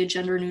already a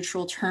gender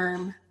neutral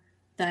term,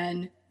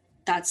 then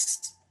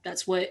that's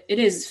what it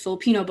is,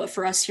 Filipino. But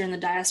for us here in the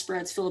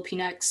diaspora, it's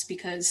Filipinx,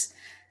 because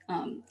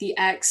the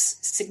X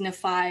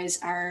signifies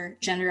our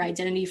gender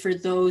identity for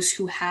those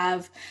who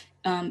have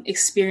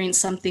experienced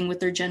something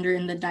with their gender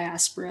in the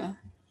diaspora.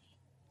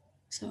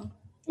 So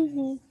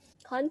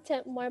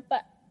content more,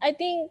 but I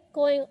think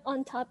going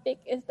on topic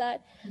is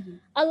that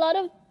a lot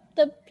of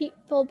the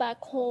people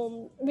back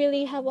home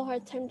really have a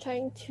hard time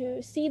trying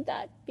to see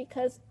that,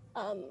 because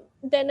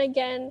then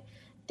again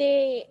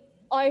they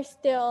are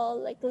still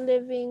like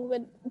living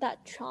with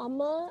that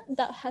trauma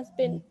that has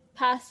been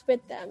passed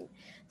with them.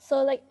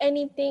 So like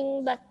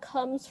anything that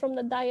comes from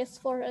the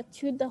diaspora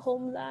to the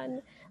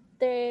homeland,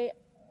 they're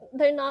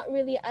not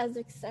really as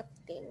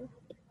accepting,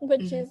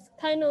 which is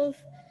kind of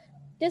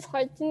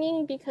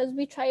disheartening, because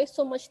we try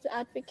so much to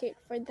advocate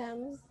for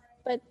them,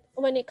 but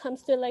when it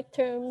comes to like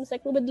terms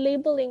like with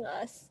labeling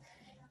us,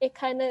 it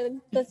kind of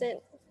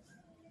doesn't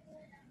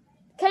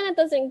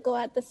go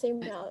at the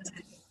same route.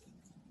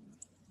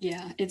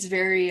 Yeah, it's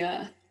very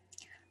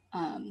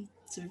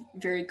it's a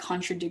very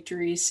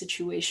contradictory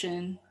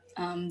situation.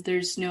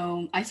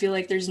 I feel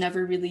like there's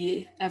never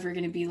really ever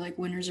going to be like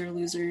winners or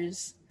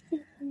losers.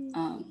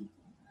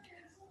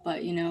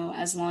 But you know,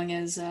 as long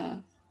as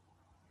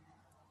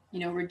you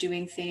know, we're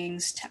doing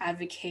things to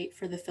advocate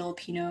for the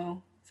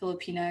Filipino,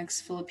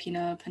 Filipinx,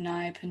 Filipina,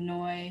 Panay,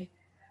 Pinoy,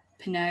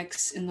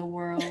 Pinex in the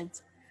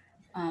world,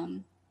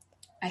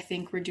 I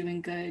think we're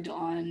doing good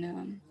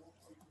on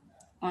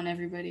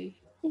everybody.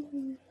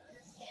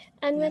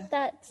 And with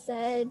that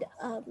said,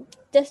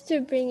 just to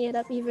bring it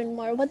up even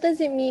more, what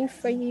does it mean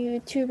for you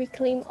to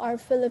reclaim our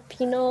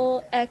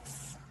Filipino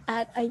X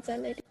at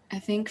identity? I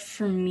think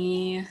for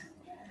me,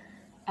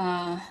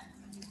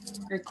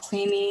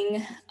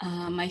 reclaiming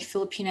my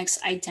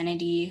Filipinx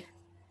identity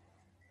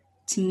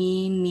to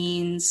me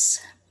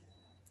means,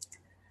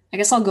 I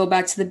guess I'll go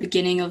back to the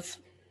beginning of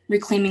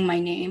reclaiming my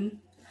name,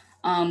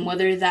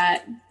 whether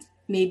that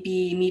may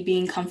be me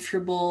being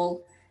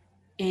comfortable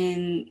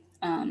in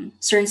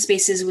certain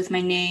spaces with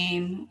my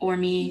name, or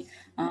me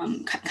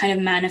kind of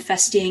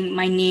manifesting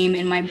my name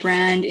and my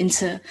brand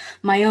into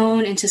my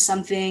own, into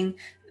something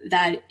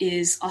that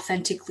is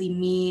authentically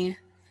me.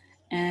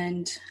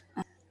 And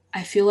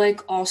I feel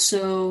like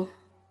also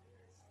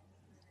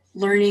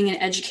learning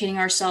and educating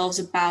ourselves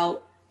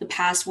about the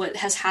past, what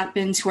has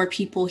happened to our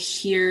people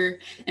here,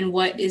 and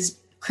what is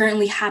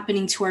currently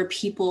happening to our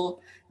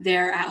people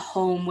there at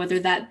home, whether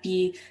that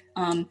be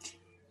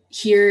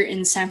here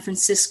in San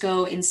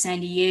Francisco, in San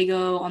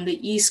Diego, on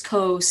the East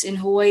Coast, in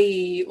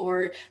Hawaii,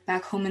 or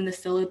back home in the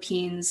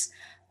Philippines.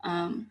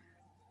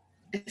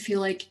 I feel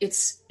like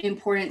it's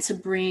important to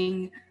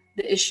bring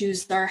the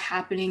issues that are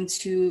happening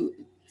to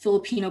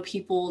Filipino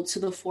people to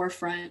the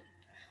forefront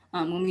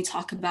when we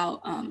talk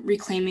about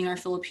reclaiming our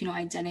Filipino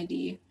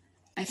identity.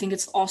 I think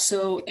it's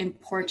also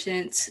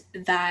important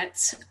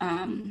that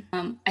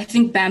I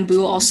think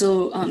Bamboo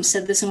also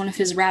said this in one of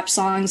his rap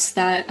songs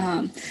that,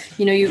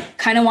 you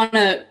kind of want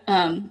to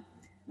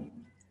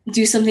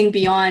do something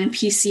beyond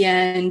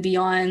PCN,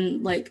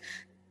 beyond like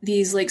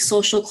these like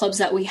social clubs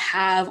that we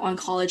have on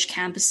college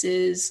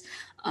campuses.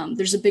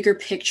 There's a bigger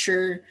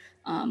picture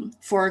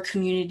for our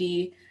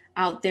community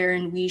out there,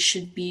 and we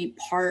should be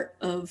part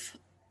of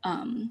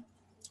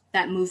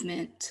that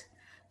movement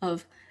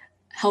of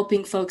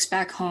helping folks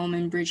back home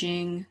and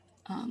bridging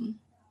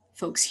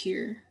folks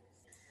here.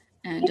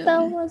 And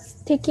that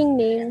was Taking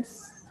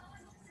Names.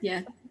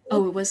 Yeah.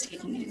 Oh, it was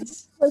Taking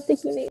Names. Was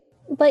Taking Names.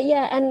 But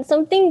yeah, and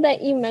something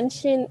that you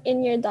mentioned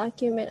in your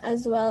document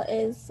as well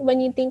is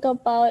when you think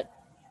about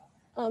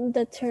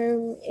the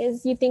term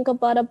is you think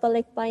about a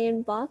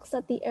balikbayan box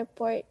at the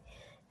airport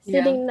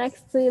sitting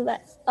next to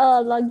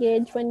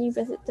luggage when you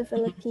visit the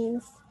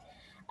Philippines.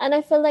 And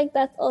I feel like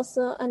that's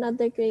also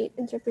another great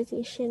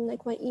interpretation,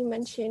 like what you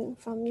mentioned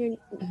from your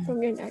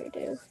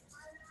narrative.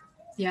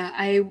 Yeah,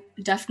 I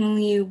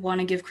definitely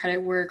want to give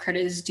credit where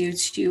credit is due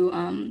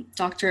to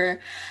Dr.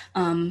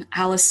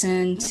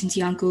 Allison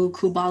Tintiangco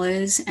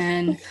Cubales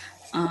and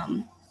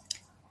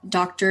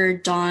Dr.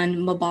 Don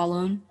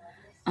Mabalon.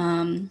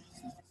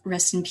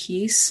 Rest in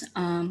peace.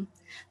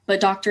 But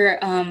Dr.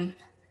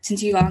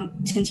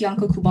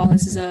 Tintiangco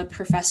Cubales is a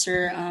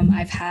professor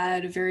I've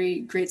had, a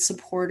very great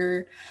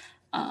supporter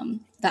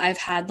that I've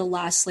had the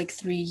last like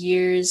 3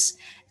 years.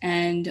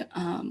 And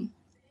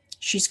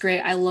she's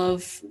great. I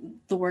love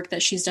the work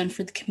that she's done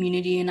for the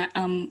community,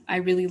 and I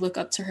really look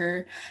up to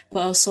her.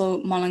 But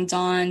also Malang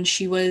Dawn,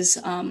 she was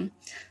I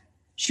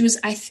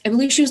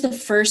believe she was the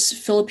first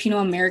Filipino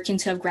American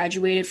to have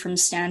graduated from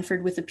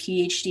Stanford with a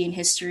PhD in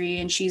history,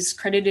 and she's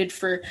credited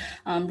for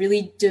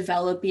really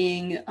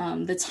developing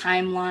the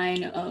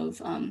timeline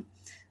of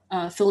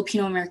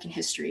Filipino American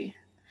history.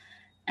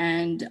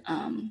 And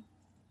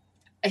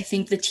I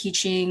think the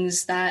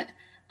teachings that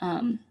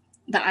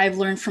I've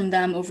learned from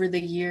them over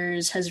the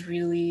years has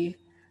really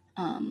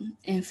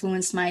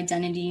influenced my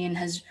identity, and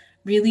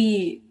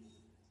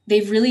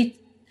they've really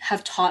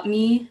have taught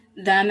me,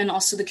 them and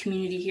also the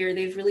community here,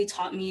 they've really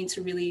taught me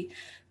to really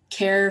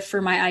care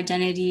for my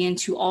identity and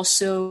to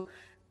also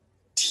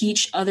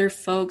teach other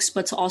folks,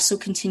 but to also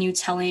continue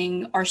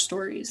telling our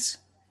stories.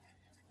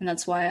 And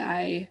that's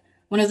why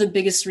one of the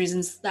biggest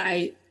reasons that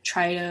I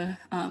try to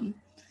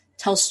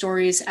tell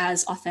stories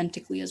as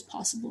authentically as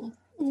possible.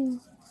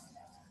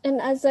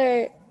 And as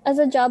a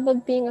job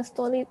of being a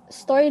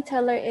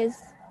storyteller is,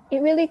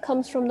 it really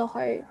comes from the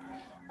heart.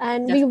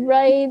 And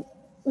definitely.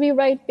 we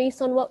write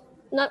based on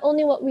not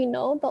only what we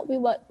know, but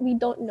what we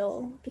don't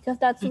know, because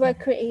that's where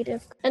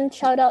creative. And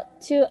shout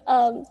out to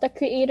the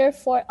creator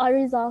for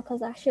Arizal,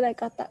 because actually I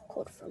got that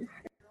quote from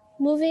her.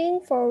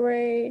 Moving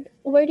forward,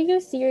 where do you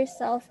see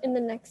yourself in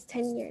the next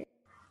 10 years?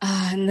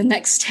 In the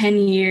next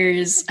 10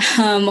 years,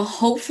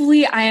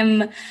 hopefully I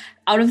am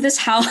out of this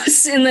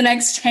house in the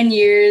next 10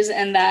 years,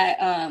 and that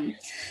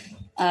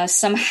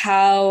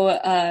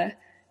somehow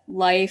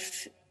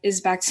life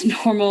is back to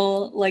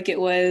normal like it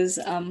was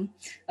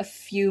a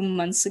few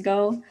months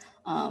ago.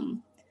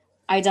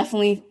 I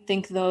definitely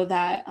think though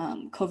that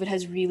COVID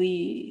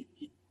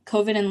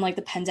and like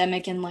the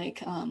pandemic and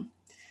like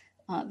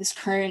this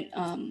current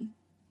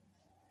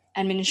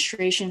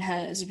administration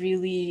has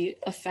really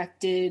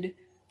affected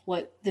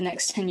what the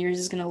next 10 years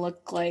is going to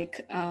look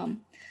like.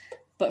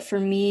 But for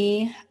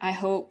me, I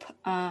hope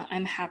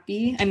I'm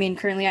happy. I mean,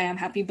 currently I am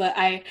happy, but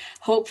I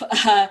hope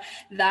that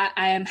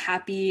I am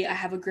happy. I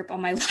have a grip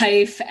on my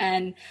life,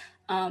 and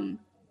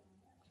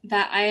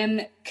that I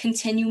am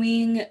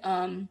continuing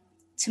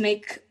to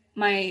make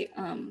my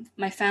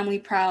family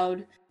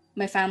proud,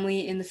 my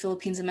family in the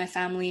Philippines and my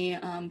family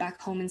back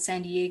home in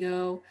San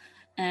Diego,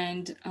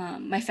 and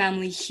my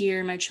family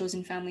here, my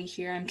chosen family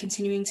here. I'm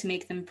continuing to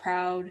make them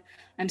proud.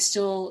 I'm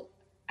still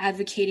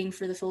advocating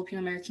for the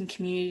Filipino American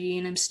community,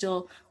 and I'm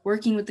still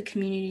working with the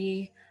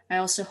community. I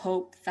also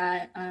hope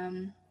that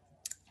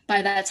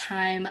by that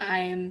time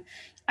I've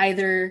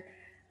either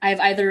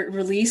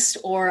released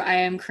or I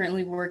am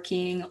currently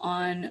working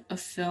on a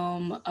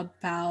film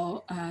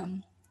about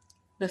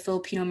the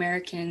Filipino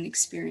American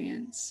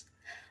experience.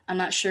 I'm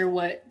not sure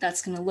what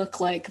that's going to look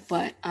like,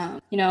 but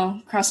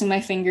crossing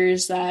my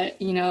fingers that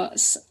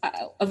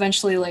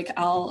eventually, like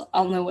I'll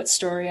know what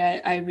story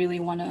I really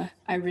want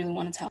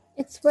to tell.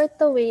 It's worth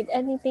the wait.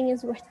 Anything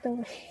is worth the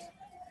wait.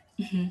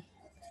 Mm-hmm.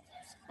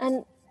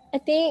 And I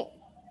think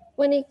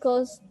when it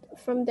goes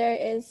from there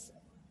is,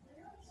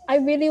 I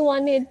really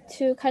wanted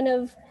to kind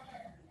of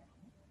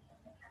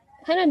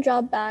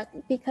draw back,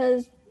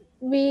 because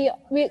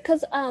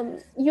because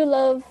you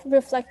love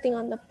reflecting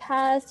on the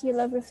past, you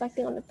love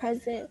reflecting on the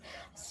present.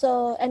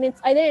 So, and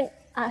I didn't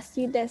ask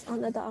you this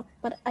on the doc,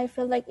 but I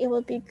feel like it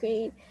would be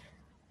great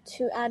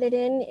to add it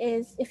in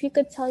is, if you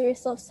could tell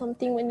yourself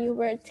something when you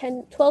were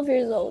 10, 12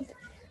 years old,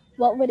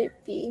 what would it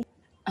be?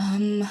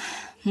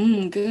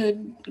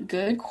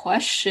 Good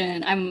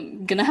question.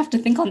 I'm gonna have to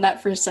think on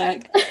that for a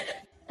sec.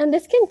 And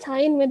this can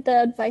tie in with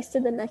the advice to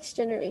the next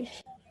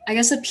generation. I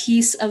guess a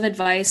piece of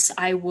advice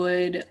I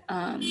would,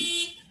 I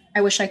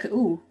wish I could,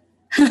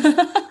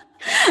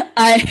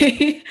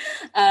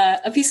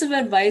 a piece of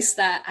advice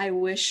that I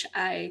wish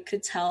I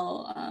could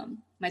tell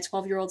my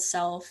 12-year-old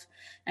self,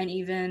 and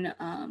even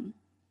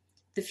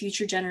the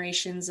future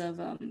generations of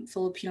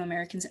Filipino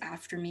Americans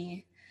after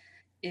me,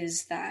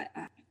 is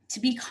that to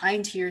be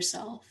kind to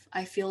yourself.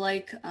 I feel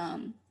like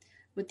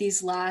with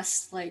these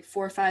last like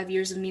 4 or 5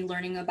 years of me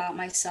learning about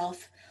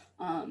myself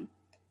and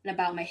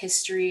about my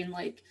history, and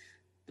like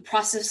the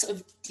process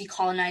of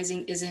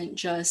decolonizing isn't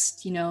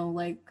just,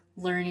 like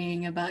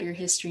learning about your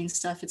history and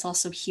stuff. It's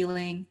also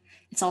healing.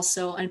 It's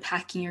also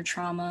unpacking your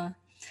trauma.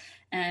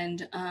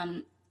 And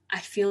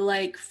I feel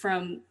like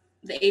from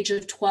the age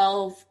of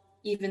 12,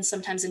 even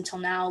sometimes until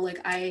now,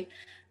 like I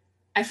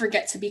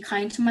forget to be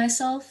kind to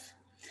myself.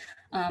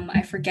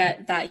 I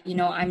forget that,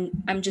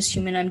 I'm just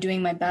human. I'm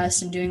doing my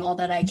best and doing all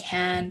that I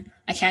can.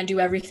 I can't do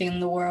everything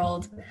in the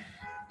world.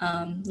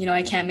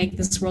 I can't make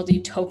this world a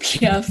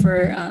utopia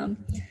for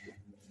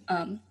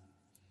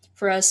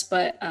us,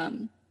 but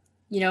I'm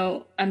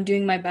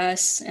doing my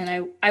best,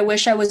 and I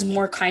wish I was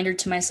more kinder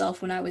to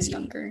myself when I was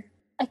younger.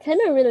 I kind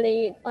of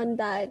relate on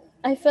that.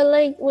 I feel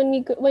like when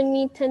you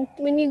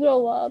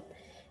grow up,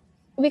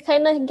 we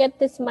kind of get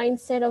this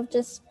mindset of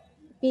just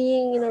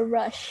being in a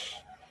rush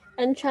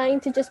and trying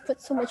to just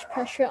put so much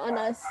pressure on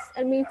us,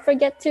 and we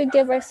forget to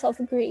give ourselves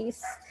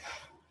grace,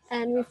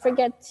 and we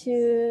forget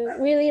to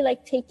really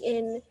like take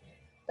in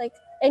like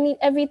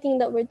everything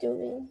that we're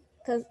doing,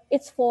 because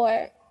it's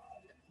for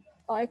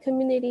our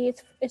community,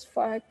 it's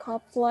for our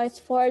kapwa, it's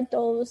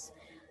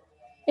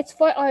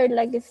for our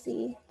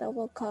legacy that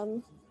will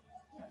come.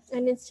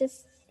 And it's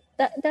just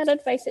that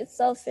advice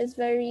itself is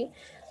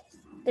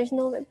there's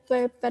no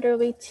better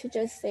way to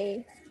just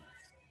say,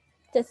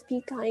 just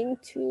be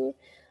kind to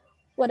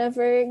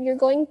whatever you're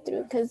going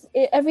through, because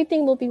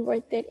everything will be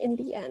worth it in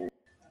the end.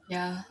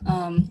 Yeah.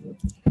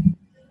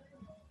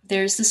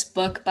 There's this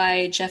book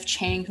by Jeff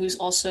Chang, who's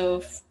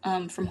also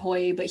from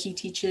Hawaii, but he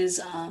teaches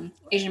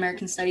Asian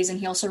American studies, and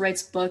he also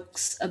writes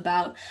books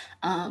about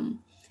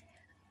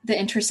the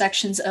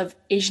intersections of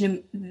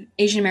Asian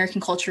American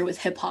culture with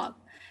hip hop.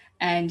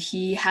 And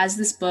he has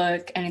this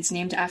book, and it's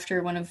named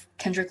after one of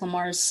Kendrick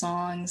Lamar's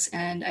songs,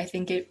 and I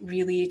think it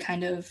really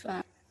kind of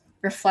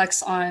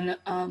reflects on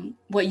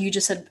what you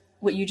just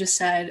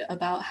said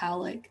about how,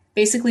 like,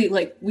 basically,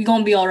 like, we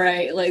gonna be all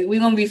right, like, we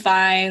gonna be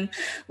fine,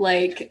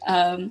 like,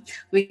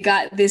 we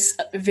got this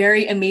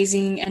very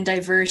amazing and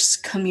diverse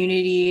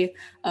community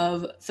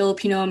of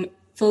Filipino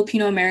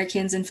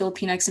Americans and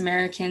Filipinx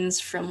Americans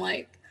from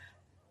like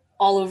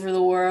all over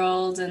the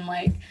world, and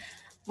like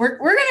we're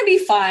gonna be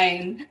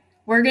fine.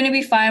 We're gonna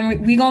be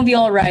fine. We gonna be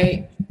all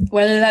right,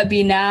 whether that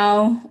be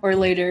now or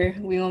later.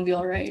 We gonna be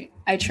all right.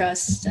 I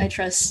trust. I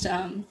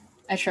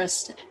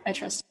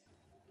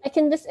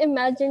can just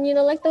imagine,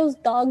 like those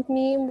dog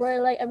meme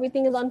where like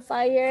everything is on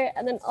fire,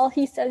 and then all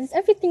he says is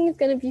everything is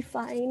gonna be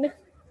fine.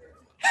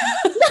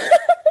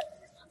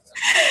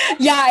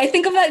 Yeah, I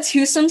think of that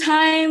too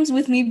sometimes,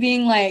 with me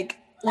being like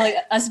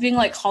us being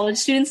like college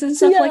students and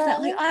stuff like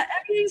that. Like,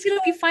 everything's gonna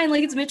be fine.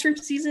 Like, it's midterm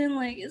season.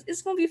 Like,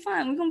 it's gonna be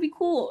fine. We're gonna be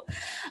cool.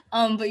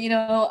 But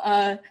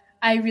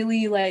I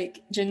really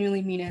like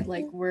genuinely mean it.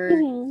 Like, we're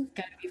gonna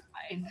be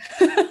fine.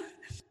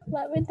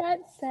 But with that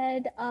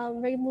said,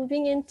 we're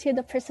moving into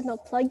the personal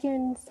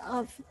plugins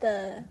of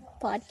the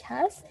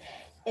podcast.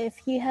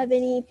 If you have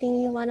anything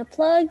you want to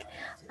plug,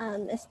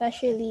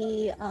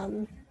 especially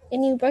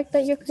any work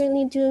that you're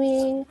currently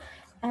doing,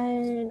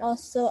 and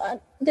also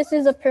this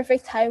is a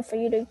perfect time for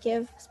you to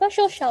give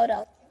special shout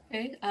out.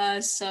 Okay,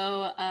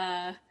 so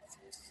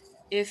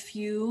if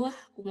you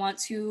want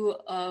to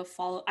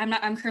follow,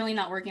 I'm currently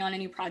not working on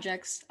any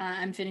projects.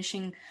 I'm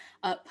finishing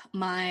up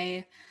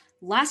my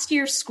last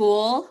year of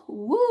school.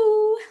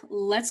 Woo!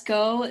 Let's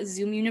go,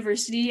 Zoom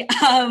University.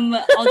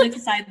 All jokes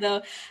aside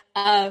though,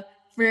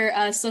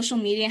 for social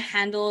media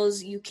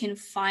handles, you can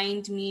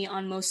find me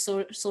on most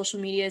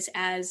social medias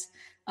as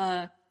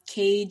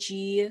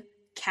KG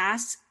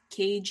Cast,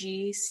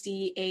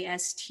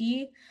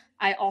 KGCAST.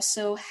 I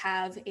also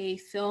have a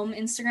film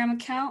Instagram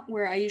account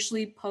where I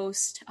usually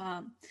post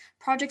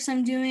projects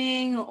I'm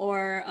doing,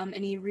 or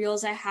any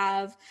reels I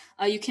have.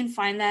 You can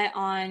find that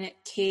on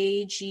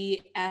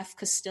KGF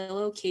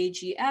Castillo,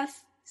 KGF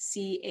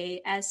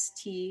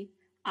CASTILLO,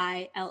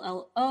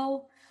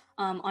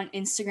 on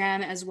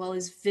Instagram as well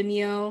as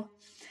Vimeo.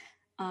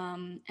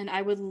 And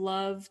I would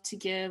love to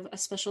give a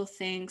special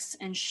thanks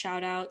and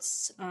shout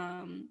outs,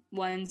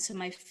 one to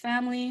my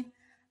family,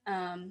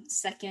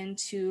 second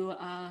to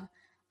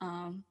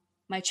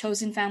my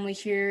chosen family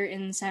here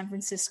in San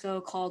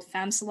Francisco called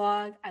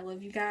FamSalog. I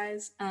love you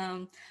guys.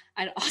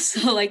 I'd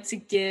also like to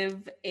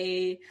give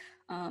a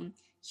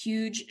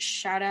huge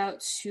shout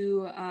out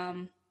to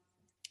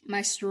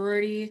my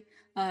sorority,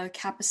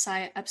 Kappa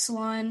Psi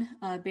Epsilon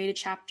Beta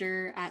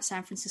chapter at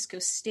San Francisco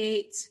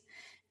State,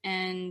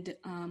 and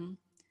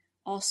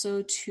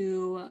also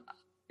to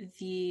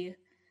the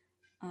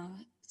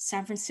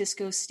San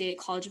Francisco State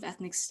College of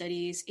Ethnic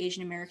Studies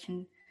Asian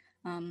American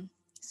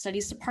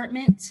Studies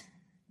Department,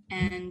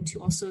 and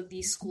to also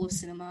the School of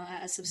Cinema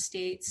at SF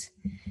State,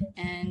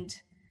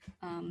 and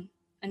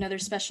another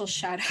special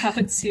shout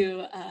out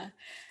to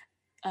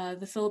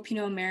the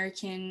Filipino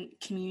American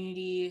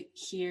community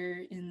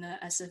here in the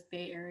SF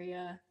Bay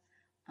Area.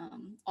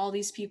 All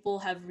these people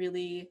have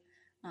really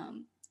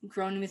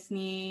grown with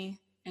me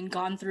and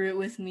gone through it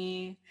with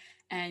me,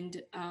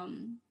 and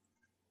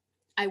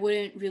I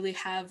wouldn't really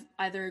have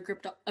either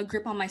a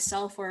grip on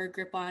myself or a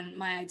grip on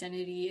my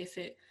identity if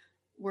it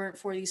weren't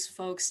for these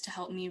folks to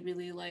help me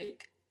really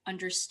like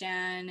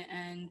understand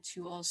and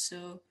to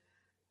also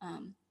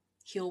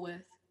heal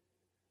with.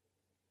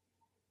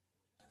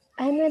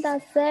 And with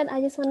that said,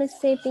 I just want to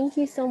say thank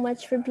you so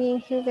much for being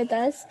here with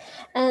us.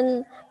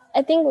 And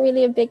I think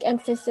really a big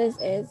emphasis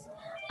is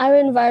our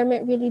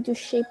environment really do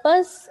shape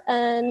us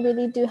and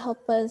really do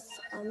help us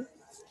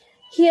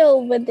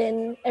heal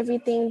within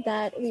everything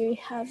that we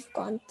have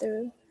gone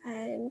through.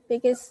 And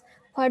biggest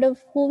part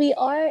of who we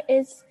are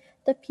is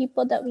the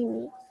people that we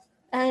meet.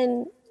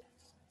 And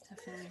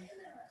Definitely.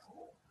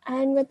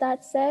 And with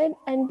that said,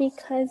 and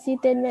because you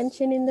did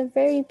mention in the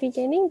very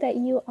beginning that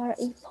you are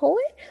a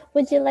poet,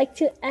 would you like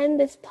to end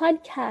this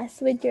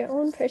podcast with your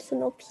own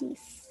personal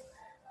piece?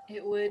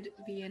 It would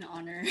be an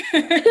honor.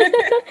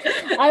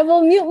 I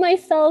will mute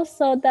myself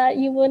so that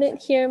you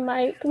wouldn't hear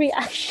my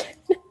reaction.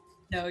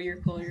 No, you're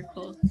cool. You're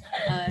cool.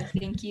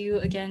 Thank you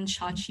again,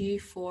 Chachi,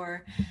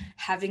 for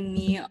having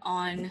me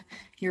on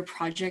your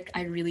project.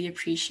 I really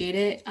appreciate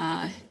it.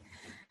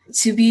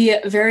 To be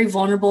very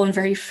vulnerable and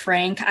very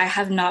frank, I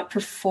have not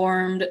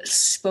performed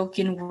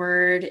spoken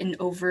word in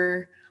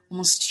over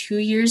almost 2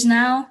 years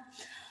now.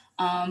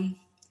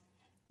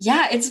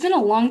 Yeah, it's been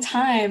a long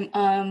time,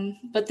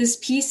 but this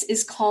piece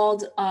is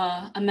called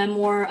A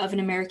Memoir of an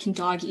American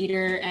Dog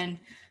Eater. And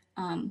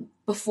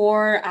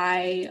before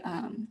I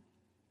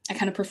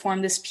kind of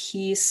perform this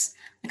piece,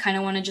 I kind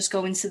of want to just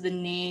go into the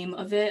name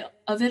of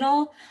it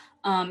all,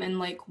 and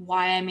like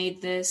why I made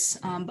this.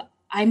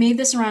 I made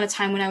this around a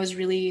time when I was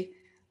really,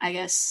 I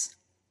guess,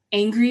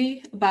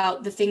 angry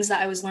about the things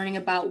that I was learning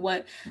about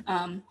what,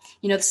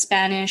 the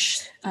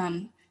Spanish,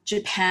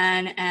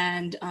 Japan,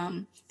 and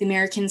the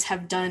Americans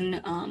have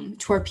done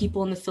to our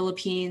people in the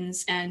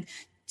Philippines and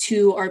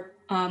to our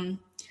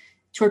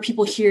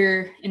people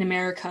here in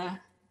America.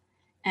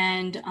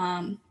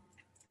 And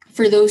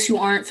for those who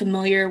aren't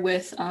familiar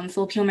with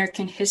Filipino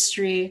American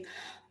history,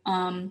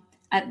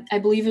 I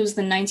believe it was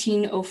the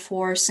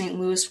 1904 St.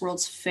 Louis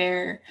World's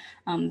Fair.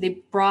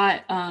 They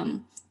brought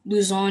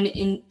Luzon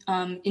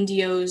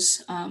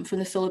Indios from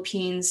the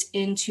Philippines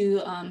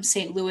into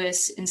St.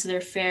 Louis into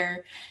their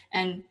fair,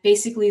 and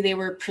basically they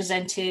were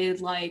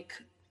presented like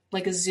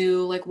a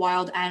zoo, like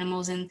wild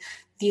animals, and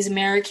these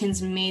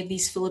Americans made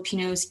these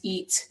Filipinos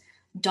eat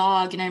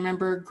dog. And I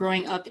remember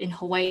growing up in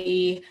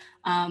Hawaii,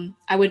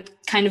 I would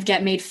kind of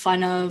get made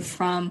fun of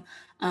from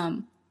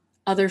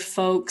other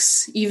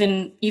folks,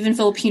 even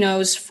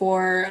Filipinos,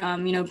 for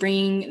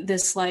bringing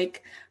this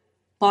like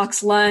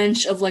box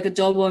lunch of like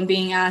adobo and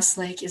being asked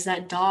like, is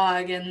that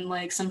dog? And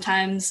like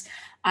sometimes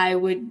I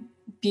would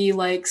be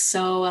like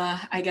so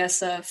I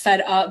guess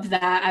fed up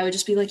that I would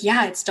just be like,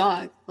 yeah, it's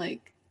dog.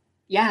 Like,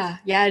 yeah,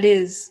 it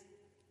is.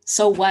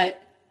 So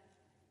what?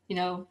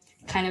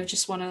 Kind of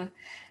just want to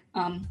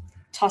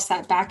toss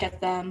that back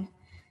at them.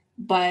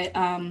 But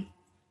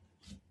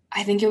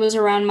I think it was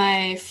around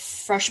my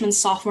freshman,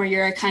 sophomore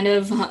year, I kind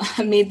of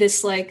made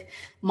this like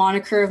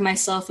moniker of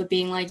myself of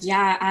being like,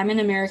 yeah, I'm an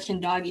American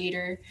dog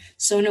eater.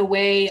 So in a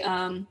way,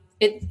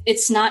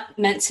 it's not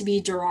meant to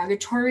be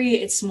derogatory.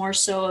 It's more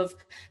so of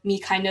me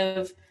kind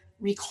of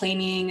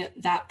reclaiming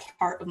that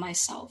part of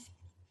myself.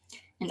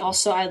 And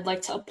also I'd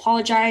like to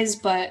apologize,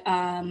 but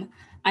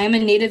I am a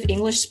native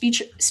English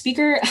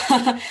speaker.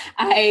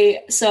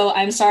 So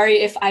I'm sorry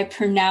if I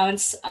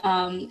pronounce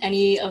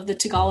any of the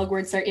Tagalog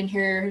words that are in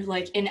here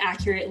like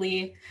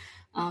inaccurately.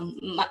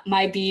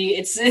 Might be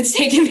it's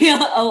taken me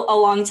a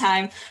long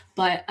time,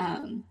 but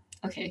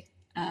okay.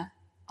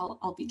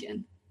 I'll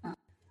begin.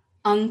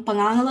 Ang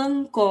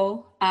pangalan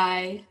ko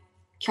ay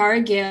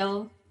Kiara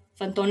Gail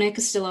Fantone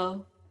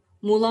Castillo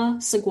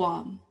mula sa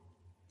Guam.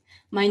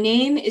 My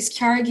name is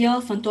Kiara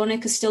Gail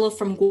Fantone Castillo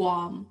from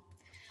Guam.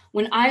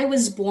 When I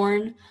was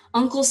born,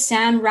 Uncle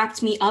Sam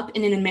wrapped me up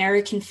in an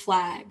American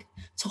flag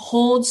to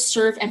hold,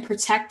 serve, and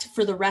protect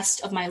for the rest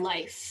of my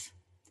life.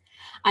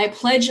 I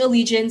pledge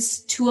allegiance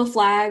to a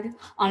flag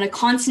on a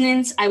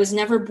continent I was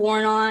never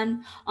born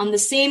on the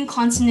same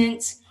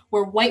continent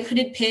where white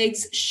hooded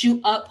pigs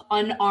shoot up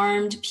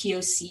unarmed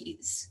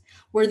POCs,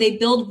 where they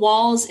build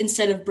walls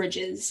instead of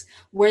bridges,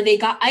 where they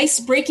got ice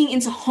breaking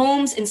into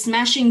homes and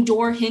smashing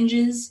door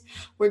hinges,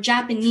 where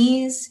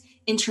Japanese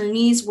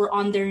internees were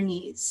on their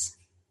knees,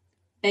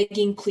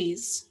 begging,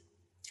 please,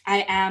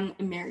 I am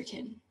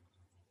American.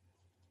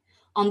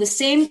 On the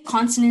same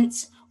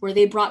continent where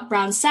they brought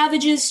brown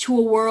savages to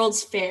a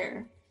world's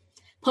fair.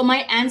 Put my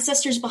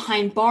ancestors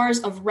behind bars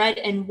of red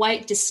and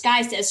white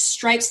disguised as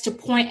stripes to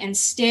point and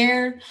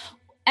stare.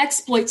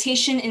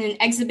 Exploitation in an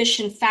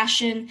exhibition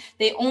fashion,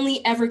 they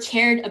only ever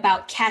cared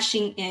about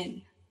cashing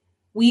in.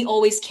 We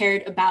always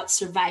cared about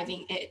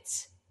surviving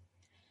it.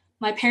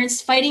 My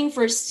parents fighting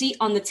for a seat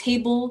on the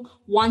table,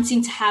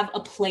 wanting to have a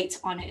plate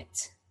on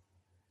it.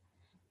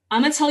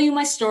 I'm gonna tell you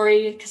my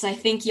story because I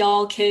think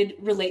y'all could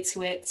relate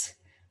to it.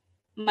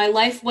 My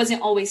life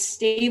wasn't always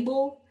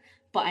stable,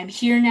 but I'm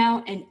here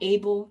now and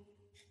able,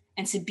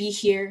 and to be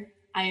here,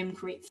 I am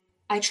grateful.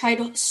 I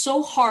tried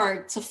so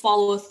hard to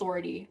follow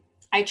authority.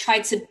 I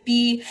tried to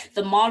be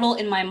the model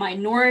in my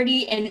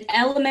minority. In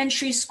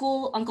elementary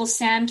school, Uncle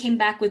Sam came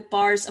back with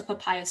bars of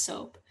papaya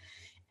soap,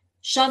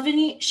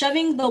 shoving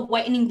the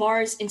whitening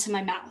bars into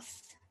my mouth.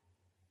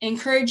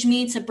 Encouraged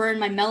me to burn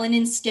my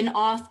melanin skin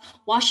off,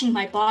 washing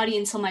my body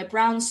until my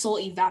brown soul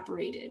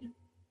evaporated.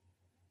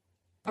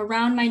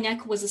 Around my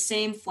neck was the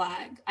same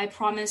flag I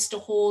promised to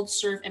hold,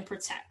 serve, and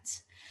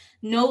protect.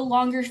 No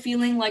longer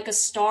feeling like a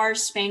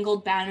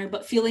star-spangled banner,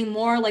 but feeling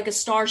more like a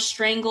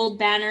star-strangled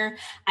banner.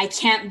 I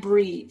can't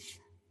breathe.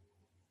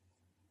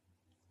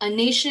 A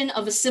nation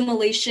of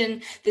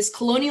assimilation, this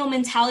colonial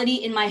mentality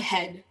in my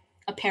head,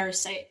 a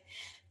parasite,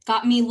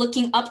 got me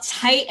looking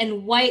uptight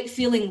and white,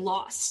 feeling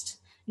lost.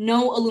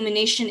 No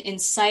illumination in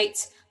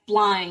sight,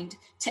 blind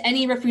to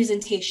any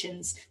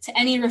representations, to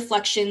any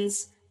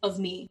reflections of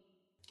me.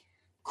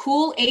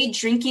 Kool-Aid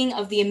drinking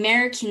of the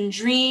American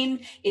dream.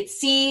 It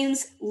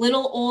seems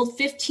little old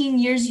 15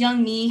 years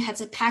young me had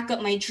to pack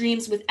up my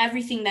dreams with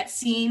everything that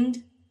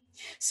seemed.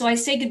 So I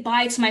say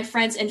goodbye to my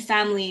friends and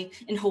family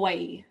in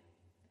Hawaii.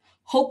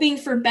 Hoping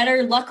for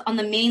better luck on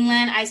the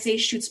mainland, I say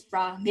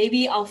shutsbra.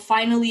 Maybe I'll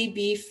finally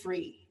be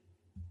free.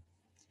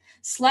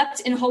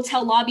 Slept in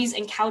hotel lobbies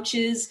and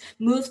couches,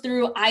 moved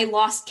through I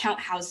lost count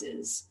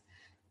houses.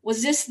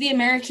 Was this the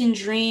American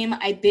dream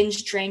I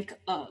binge drank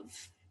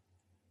of?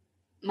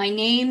 My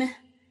name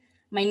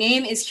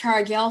is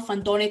Caragel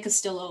Fandone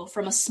Castillo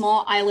from a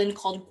small island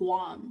called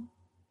Guam.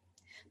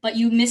 But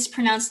you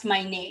mispronounced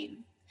my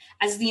name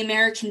as the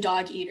American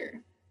dog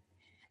eater.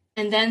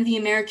 And then the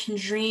American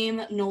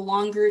dream no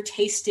longer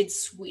tasted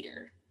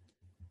sweeter.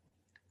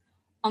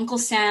 Uncle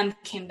Sam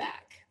came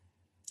back.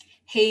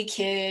 Hey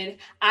kid,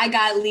 I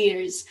got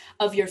liters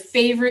of your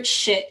favorite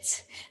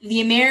shit. The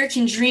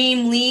American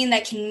dream lean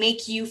that can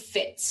make you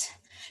fit.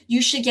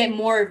 You should get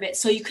more of it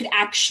so you could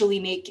actually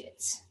make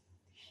it.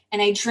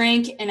 And I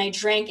drank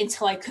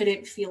until I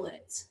couldn't feel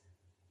it.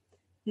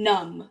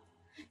 Numb,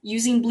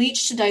 using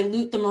bleach to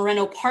dilute the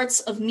Moreno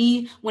parts of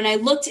me. When I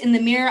looked in the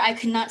mirror, I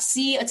could not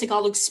see a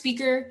Tagalog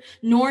speaker,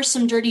 nor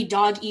some dirty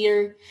dog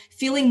eater.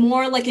 Feeling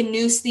more like a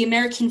noose, the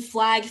American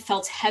flag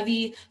felt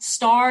heavy,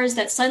 stars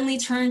that suddenly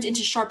turned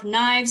into sharp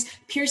knives,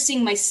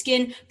 piercing my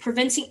skin,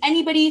 preventing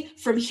anybody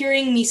from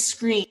hearing me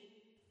scream.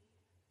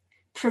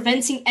 But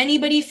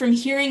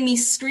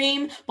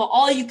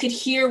all you could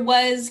hear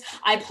was,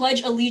 I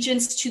pledge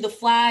allegiance to the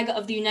flag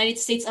of the United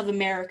States of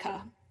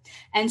America,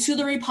 and to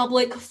the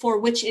republic for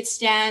which it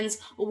stands,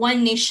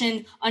 one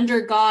nation,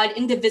 under God,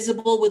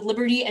 indivisible, with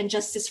liberty and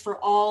justice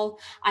for all.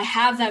 I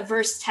have that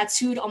verse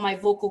tattooed on my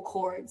vocal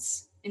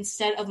cords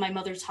instead of my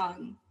mother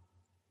tongue.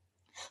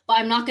 But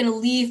I'm not going to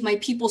leave my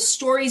people's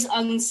stories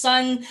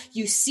unsung.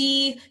 You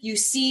see,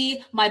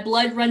 my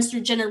blood runs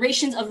through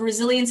generations of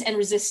resilience and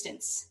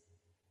resistance.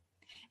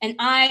 And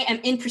I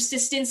am in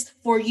persistence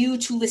for you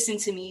to listen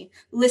to me.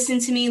 Listen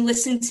to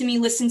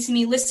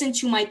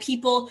my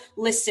people,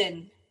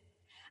 listen.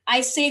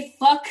 I say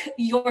fuck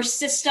your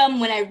system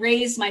when I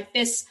raise my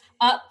fists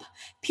up.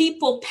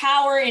 People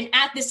power, and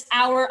at this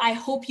hour, I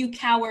hope you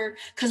cower,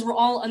 because we're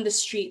all on the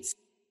streets.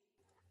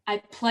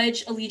 I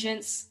pledge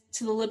allegiance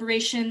to the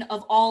liberation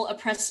of all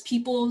oppressed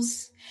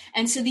peoples,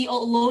 and to the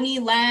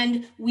Ohlone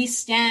land we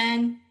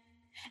stand,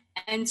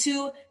 and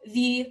to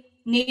the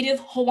Native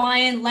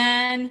Hawaiian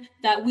land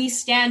that we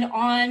stand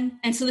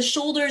on, and to the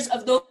shoulders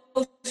of those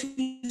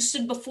who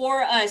stood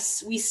before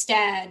us we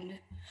stand.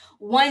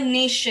 One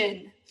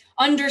nation,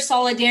 under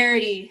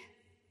solidarity,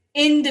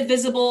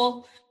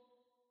 indivisible,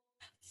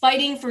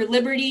 fighting for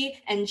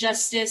liberty and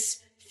justice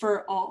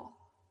for all.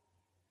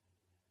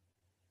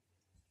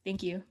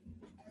 Thank you.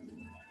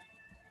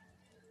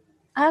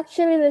 I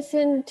actually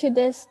listened to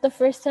this the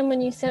first time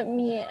when you sent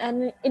me,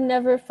 and it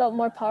never felt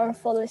more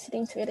powerful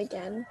listening to it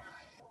again.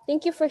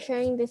 Thank you for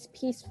sharing this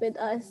piece with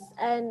us.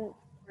 And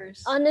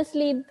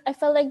honestly, I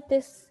felt like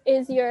this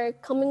is your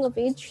coming of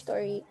age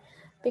story,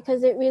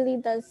 because it really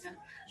does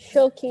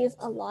showcase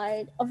a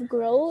lot of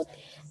growth.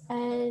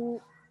 And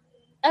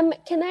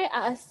can I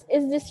ask,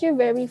 is this your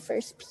very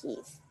first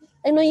piece?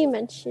 I know you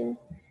mentioned.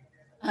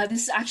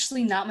 This is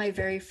actually not my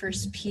very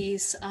first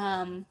piece.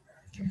 One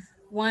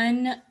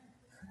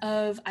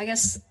of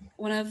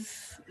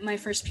my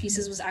first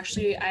pieces was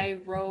actually I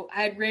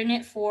had written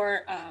it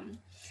for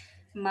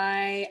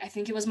I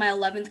think it was my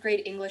 11th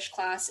grade English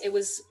class. It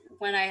was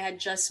when I had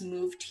just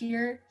moved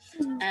here,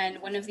 and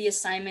one of the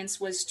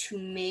assignments was to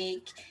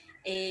make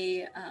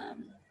a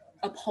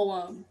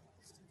poem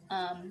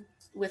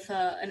with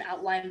an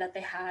outline that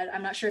they had.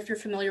 I'm not sure if you're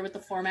familiar with the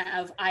format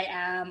of I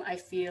am, I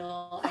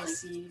feel, I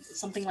see,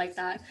 something like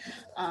that.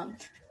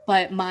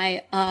 But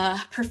my my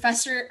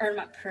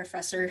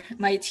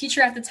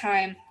teacher at the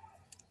time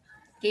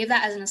gave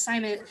that as an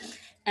assignment,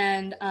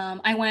 and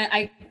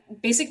I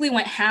basically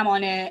went ham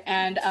on it,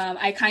 and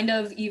I kind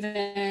of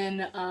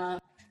even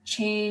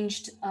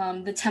changed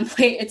the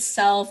template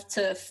itself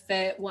to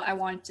fit what I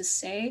wanted to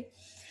say.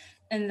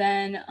 And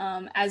then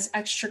as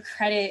extra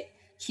credit,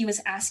 he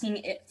was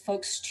asking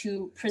folks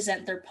to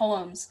present their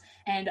poems,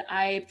 and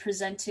I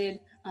presented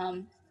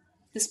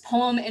this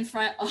poem in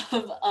front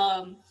of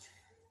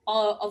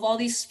all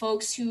these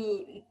folks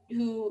who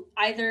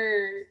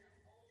either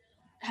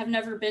have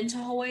never been to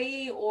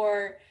Hawaii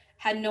or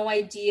had no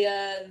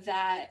idea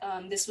that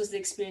this was the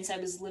experience I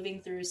was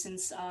living through,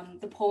 since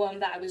the poem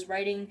that I was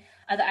writing,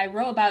 that I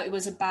wrote about, it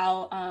was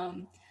about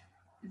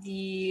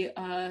the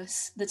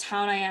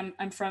town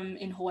I'm from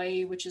in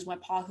Hawaii, which is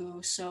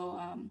Waipahu. So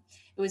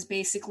it was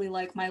basically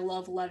like my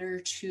love letter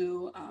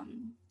to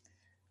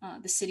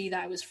the city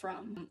that I was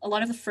from. A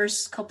lot of the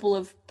first couple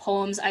of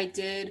poems I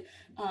did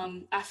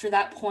after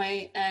that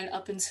point and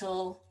up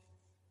until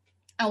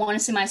I want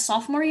to say my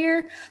sophomore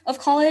year of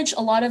college,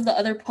 a lot of the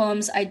other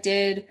poems I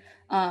did,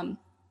 a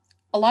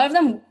lot of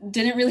them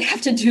didn't really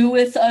have to do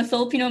with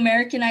Filipino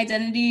American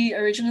identity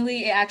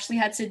originally. It actually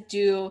had to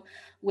do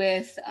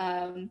with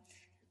a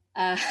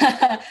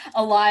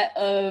lot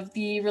of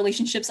the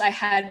relationships I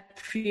had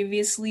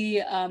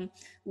previously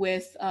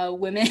with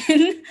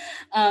women.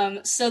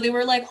 So they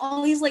were like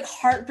all these like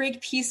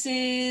heartbreak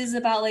pieces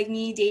about like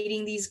me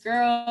dating these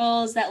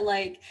girls that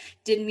like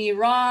did me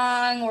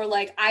wrong or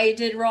like I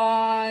did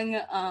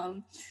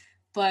wrong.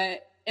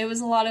 But it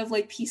was a lot of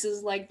like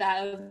pieces like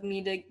that of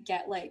me to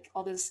get like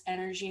all this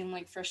energy and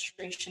like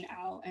frustration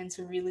out, and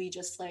to really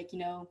just like, you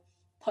know,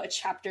 put a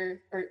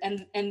chapter or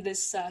end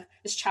this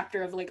this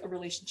chapter of like a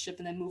relationship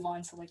and then move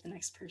on to like the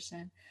next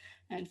person,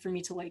 and for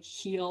me to like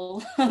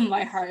heal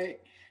my heart.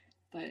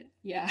 But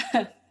yeah,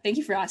 thank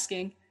you for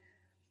asking.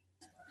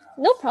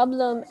 No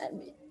problem.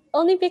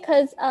 Only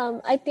because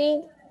I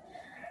think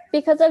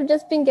because I've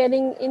just been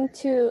getting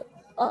into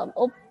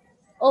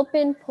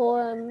open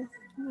poem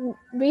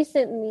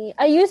recently.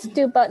 I used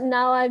to, but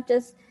now I've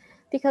just,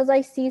 because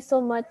I see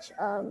so much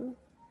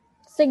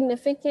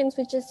significance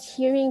with just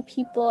hearing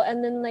people,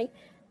 and then like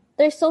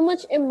there's so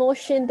much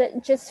emotion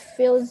that just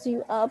fills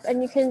you up,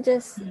 and you can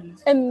just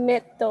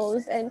emit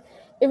those, and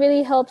it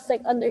really helps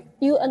like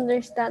you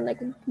understand like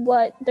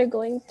what they're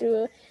going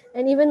through,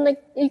 and even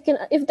like you can,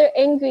 if they're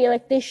angry,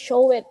 like they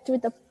show it through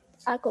the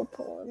actual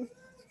poem.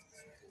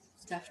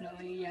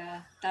 Definitely,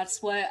 yeah.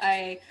 That's what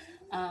I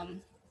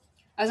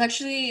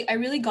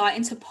really got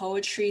into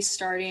poetry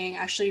starting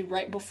actually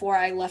right before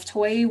I left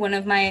Hawaii. One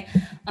of my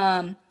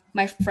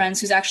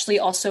friends, who's actually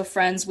also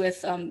friends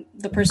with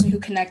the person who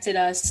connected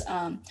us,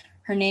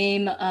 her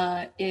name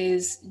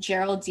is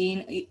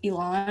Geraldine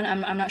Elon.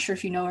 I'm not sure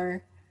if you know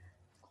her.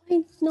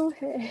 I know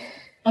her.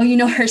 Oh, you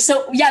know her.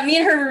 So yeah, me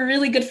and her were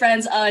really good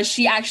friends.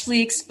 She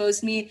actually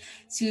exposed me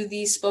to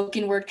the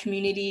spoken word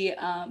community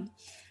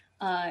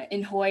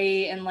in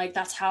Hawaii, and like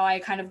that's how I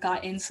kind of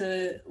got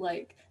into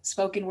like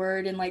spoken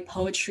word and like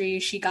poetry.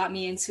 She got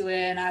me into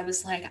it, and I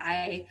was like,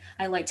 I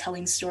like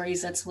telling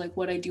stories. That's like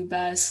what I do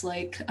best.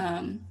 Like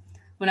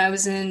when I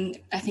was in,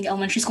 I think,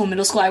 elementary school,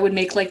 middle school, I would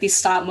make like these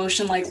stop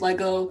motion like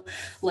Lego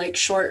like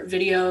short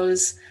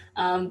videos,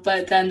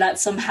 but then that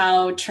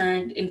somehow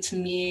turned into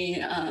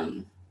me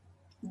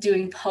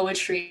doing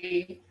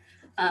poetry.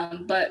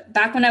 But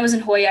back when I was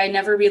in Hawaii, I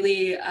never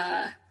really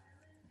I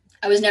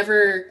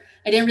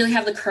didn't really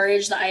have the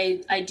courage that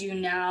I do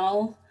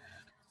now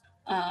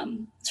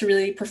to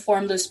really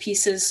perform those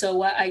pieces. So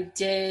what I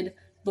did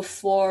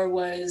before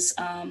was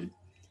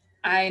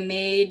I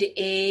made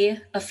a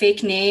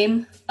fake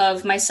name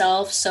of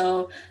myself,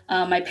 so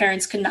my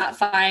parents could not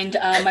find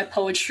my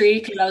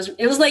poetry, because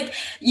it was like,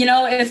 you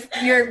know, if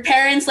your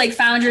parents like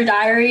found your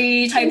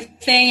diary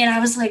type thing, and I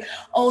was like,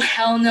 oh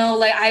hell no,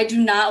 like I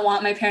do not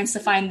want my parents to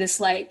find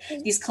this like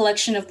these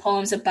collection of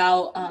poems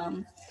about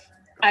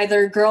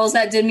either girls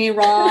that did me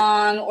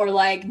wrong or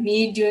like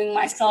me doing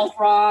myself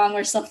wrong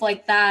or stuff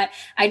like that.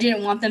 I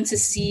didn't want them to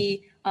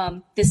see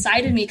this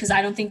side of me, because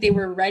I don't think they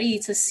were ready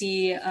to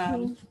see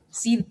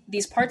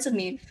these parts of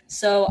me.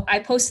 So I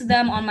posted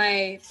them on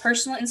my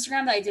personal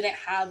Instagram that I didn't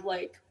have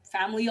like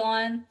family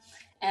on,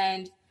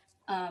 and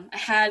I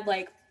had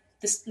like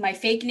this my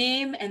fake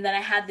name, and then I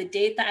had the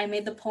date that I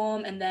made the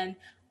poem, and then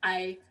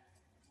I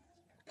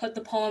put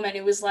the poem, and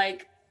it was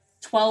like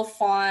 12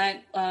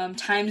 font,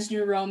 Times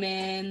New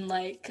Roman,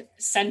 like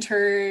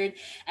centered,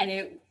 and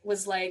it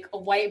was like a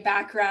white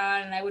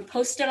background, and I would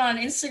post it on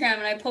Instagram,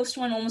 and I post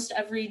one almost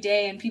every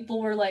day, and people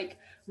were like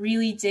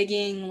really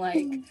digging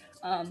like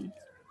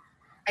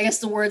I guess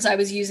the words I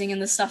was using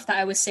and the stuff that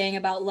I was saying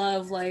about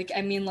love. Like,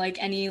 I mean, like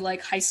any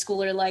like high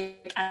schooler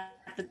like at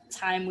the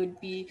time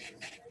would be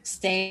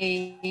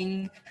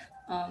saying.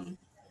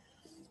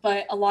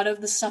 But a lot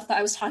of the stuff that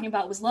I was talking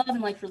about was love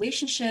and like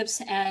relationships,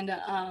 and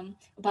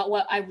about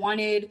what I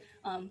wanted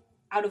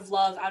out of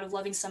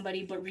loving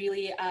somebody, but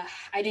really I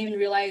didn't even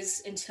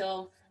realize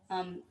until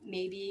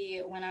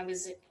maybe when I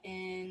was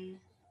in,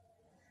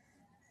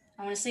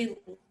 I want to say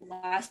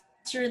last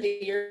year, the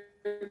year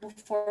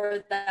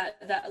before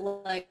that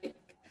like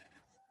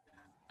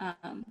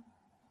um,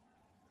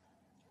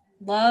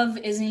 love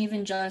isn't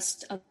even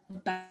just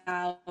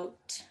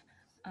about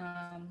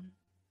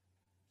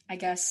I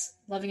guess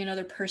loving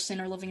another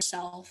person or loving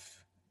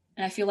yourself.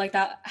 And I feel like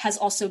that has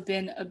also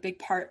been a big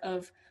part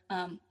of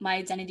my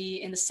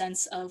identity, in the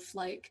sense of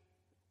like,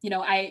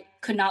 I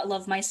could not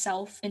love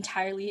myself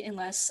entirely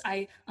unless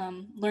I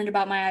learned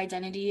about my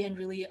identity and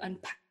really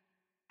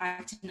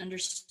unpacked and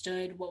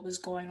understood what was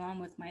going on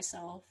with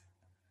myself.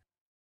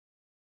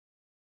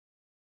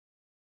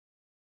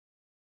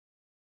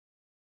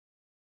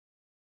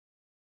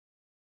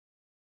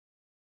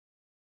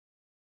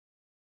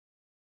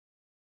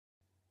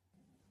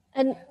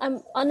 And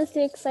I'm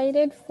honestly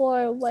excited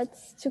for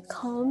what's to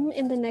come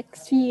in the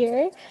next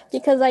year,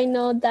 because I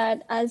know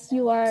that as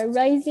you are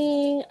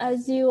rising,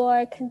 as you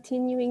are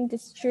continuing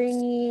this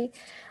journey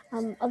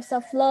of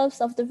self-love,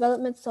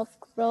 self-development,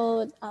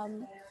 self-growth,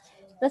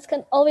 let's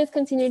always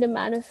continue to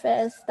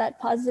manifest that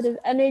positive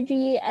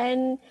energy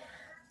and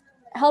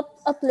help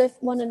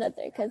uplift one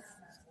another, because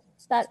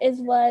that is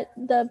what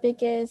the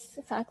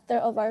biggest factor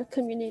of our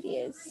community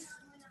is.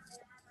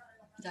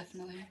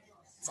 Definitely.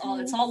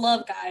 It's all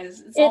love,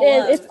 guys.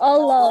 It's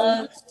all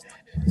love.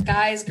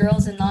 Guys,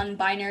 girls, and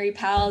non-binary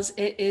pals,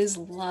 it is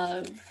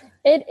love.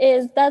 It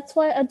is. That's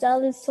why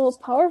Adele is so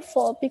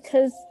powerful,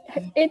 because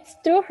it's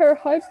through her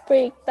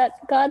heartbreak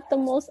that got the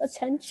most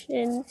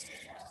attention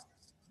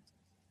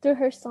through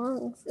her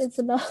songs. It's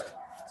love.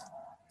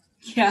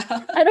 Yeah.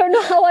 I don't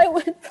know how I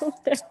went from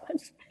there.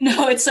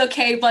 No, it's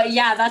okay. But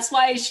yeah, that's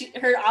why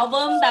her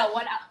album, that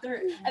one,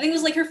 I think it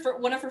was like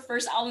one of her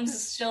first albums,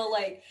 is still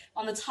like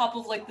on the top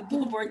of like the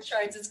Billboard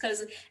charts. It's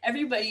because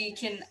everybody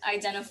can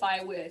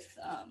identify with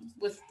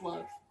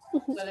love,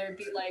 whether it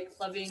be like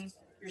loving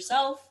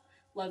yourself,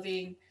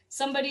 loving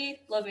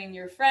somebody, loving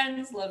your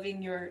friends,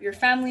 loving your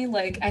family.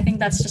 Like, I think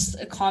that's just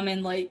a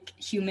common like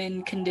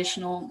human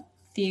conditional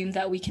theme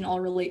that we can all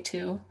relate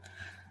to.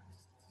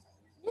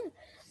 Yeah.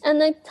 And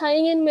like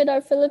tying in with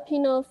our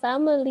Filipino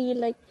family,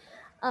 like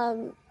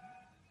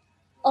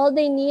all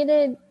they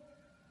needed,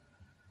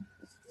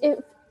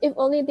 if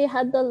only they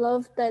had the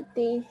love that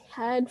they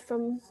had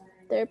from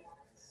their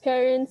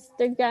parents,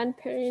 their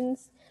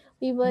grandparents,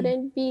 we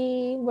wouldn't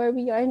be where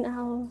we are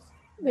now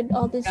with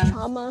all this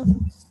trauma.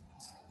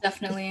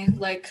 Definitely.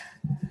 Like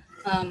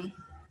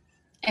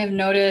I've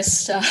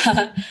noticed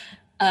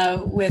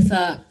with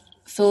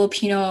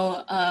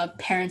Filipino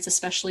parents,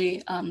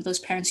 especially those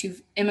parents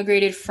who've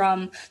immigrated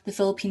from the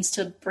Philippines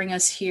to bring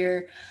us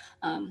here,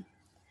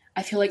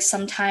 I feel like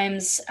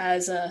sometimes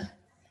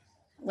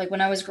like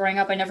when I was growing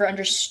up, I never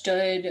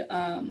understood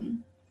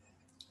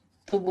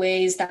the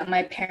ways that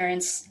my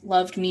parents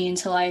loved me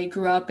until I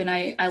grew up and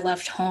I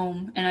left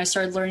home and I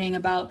started learning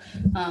about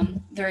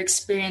their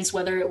experience,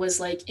 whether it was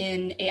like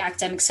in a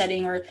academic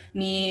setting or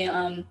me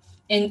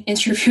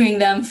interviewing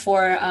them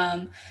for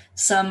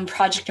some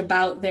project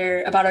about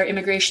our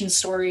immigration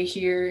story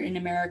here in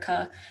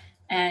America.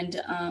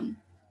 And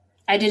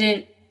I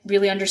didn't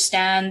really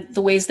understand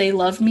the ways they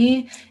loved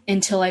me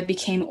until I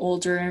became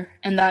older.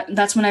 And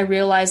that's when I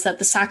realized that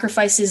the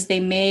sacrifices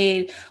they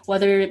made,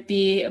 whether it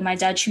be my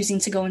dad choosing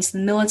to go into the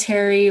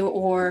military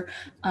or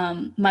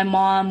my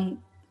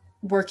mom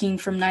working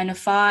from 9 to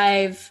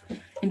 5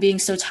 and being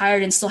so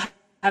tired and still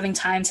having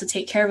time to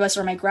take care of us,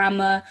 or my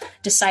grandma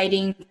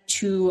deciding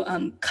to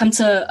come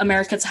to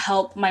America to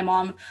help my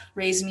mom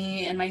raise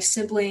me and my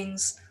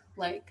siblings.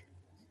 Like,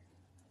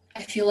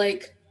 I feel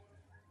like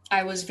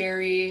I was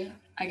very,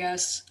 I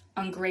guess,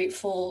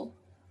 ungrateful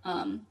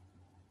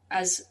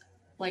as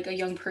like a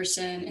young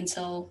person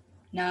until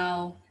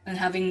now, and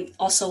having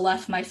also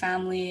left my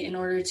family in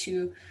order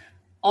to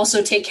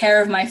also take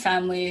care of my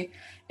family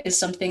is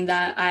something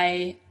that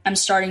I'm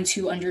starting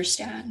to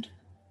understand.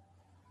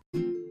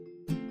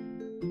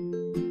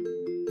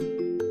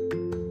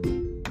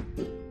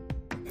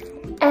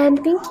 And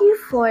thank you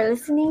for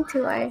listening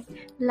to our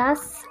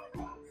last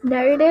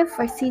narrative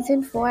for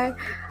season 4.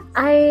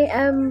 I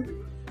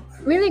am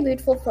really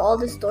grateful for all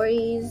the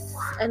stories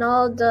and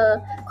all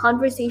the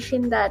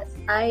conversation that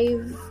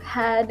I've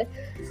had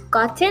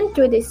gotten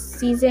through this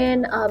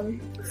season,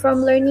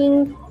 from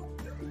learning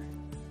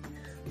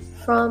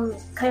from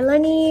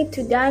Kailani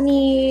to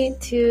Danny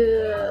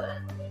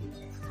to,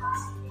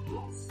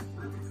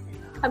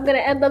 I'm gonna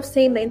end up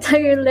saying the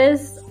entire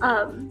list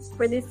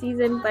for this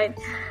season, but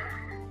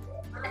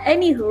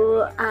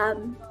anywho,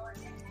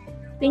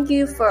 thank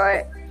you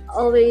for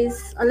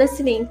always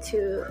listening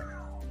to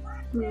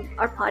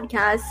our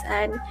podcast.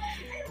 And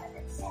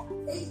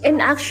in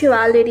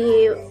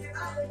actuality,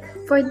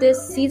 for this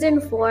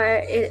season 4,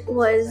 it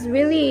was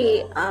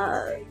really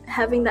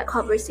having that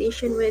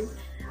conversation with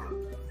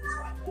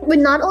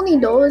not only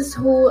those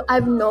who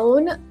I've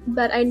known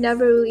but I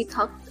never really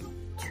talked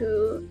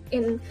to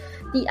in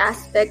the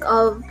aspect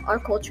of our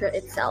culture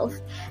itself.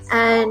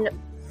 And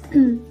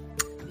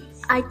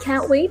I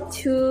can't wait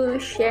to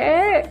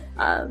share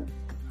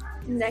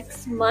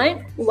next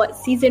month what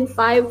season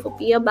 5 will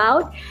be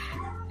about.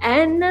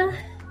 And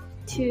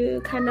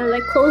to kind of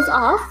like close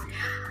off,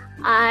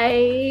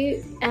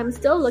 I am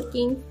still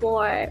looking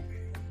for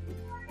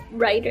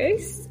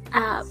writers,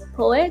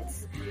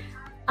 poets.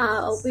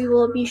 We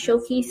will be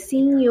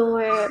showcasing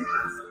your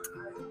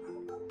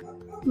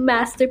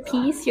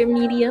masterpiece, your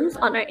mediums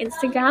on our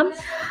Instagram.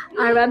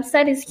 Our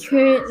website is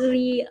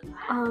currently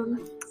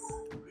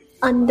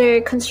under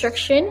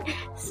construction,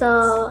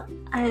 so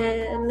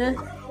and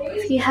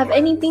if you have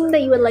anything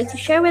that you would like to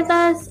share with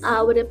us,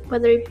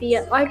 whether it be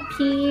an art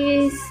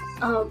piece,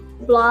 a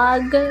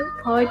blog,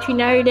 poetry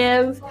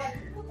narrative,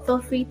 feel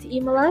free to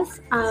email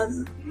us.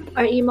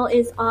 Our email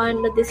is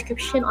on the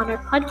description on our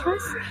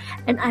podcast.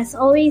 And as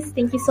always,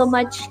 thank you so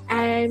much,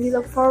 and we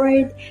look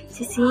forward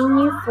to seeing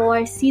you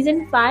for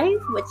season 5,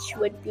 which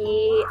would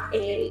be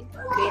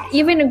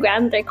even a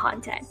grander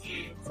content.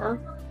 So,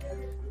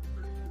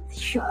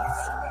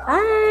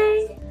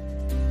 bye.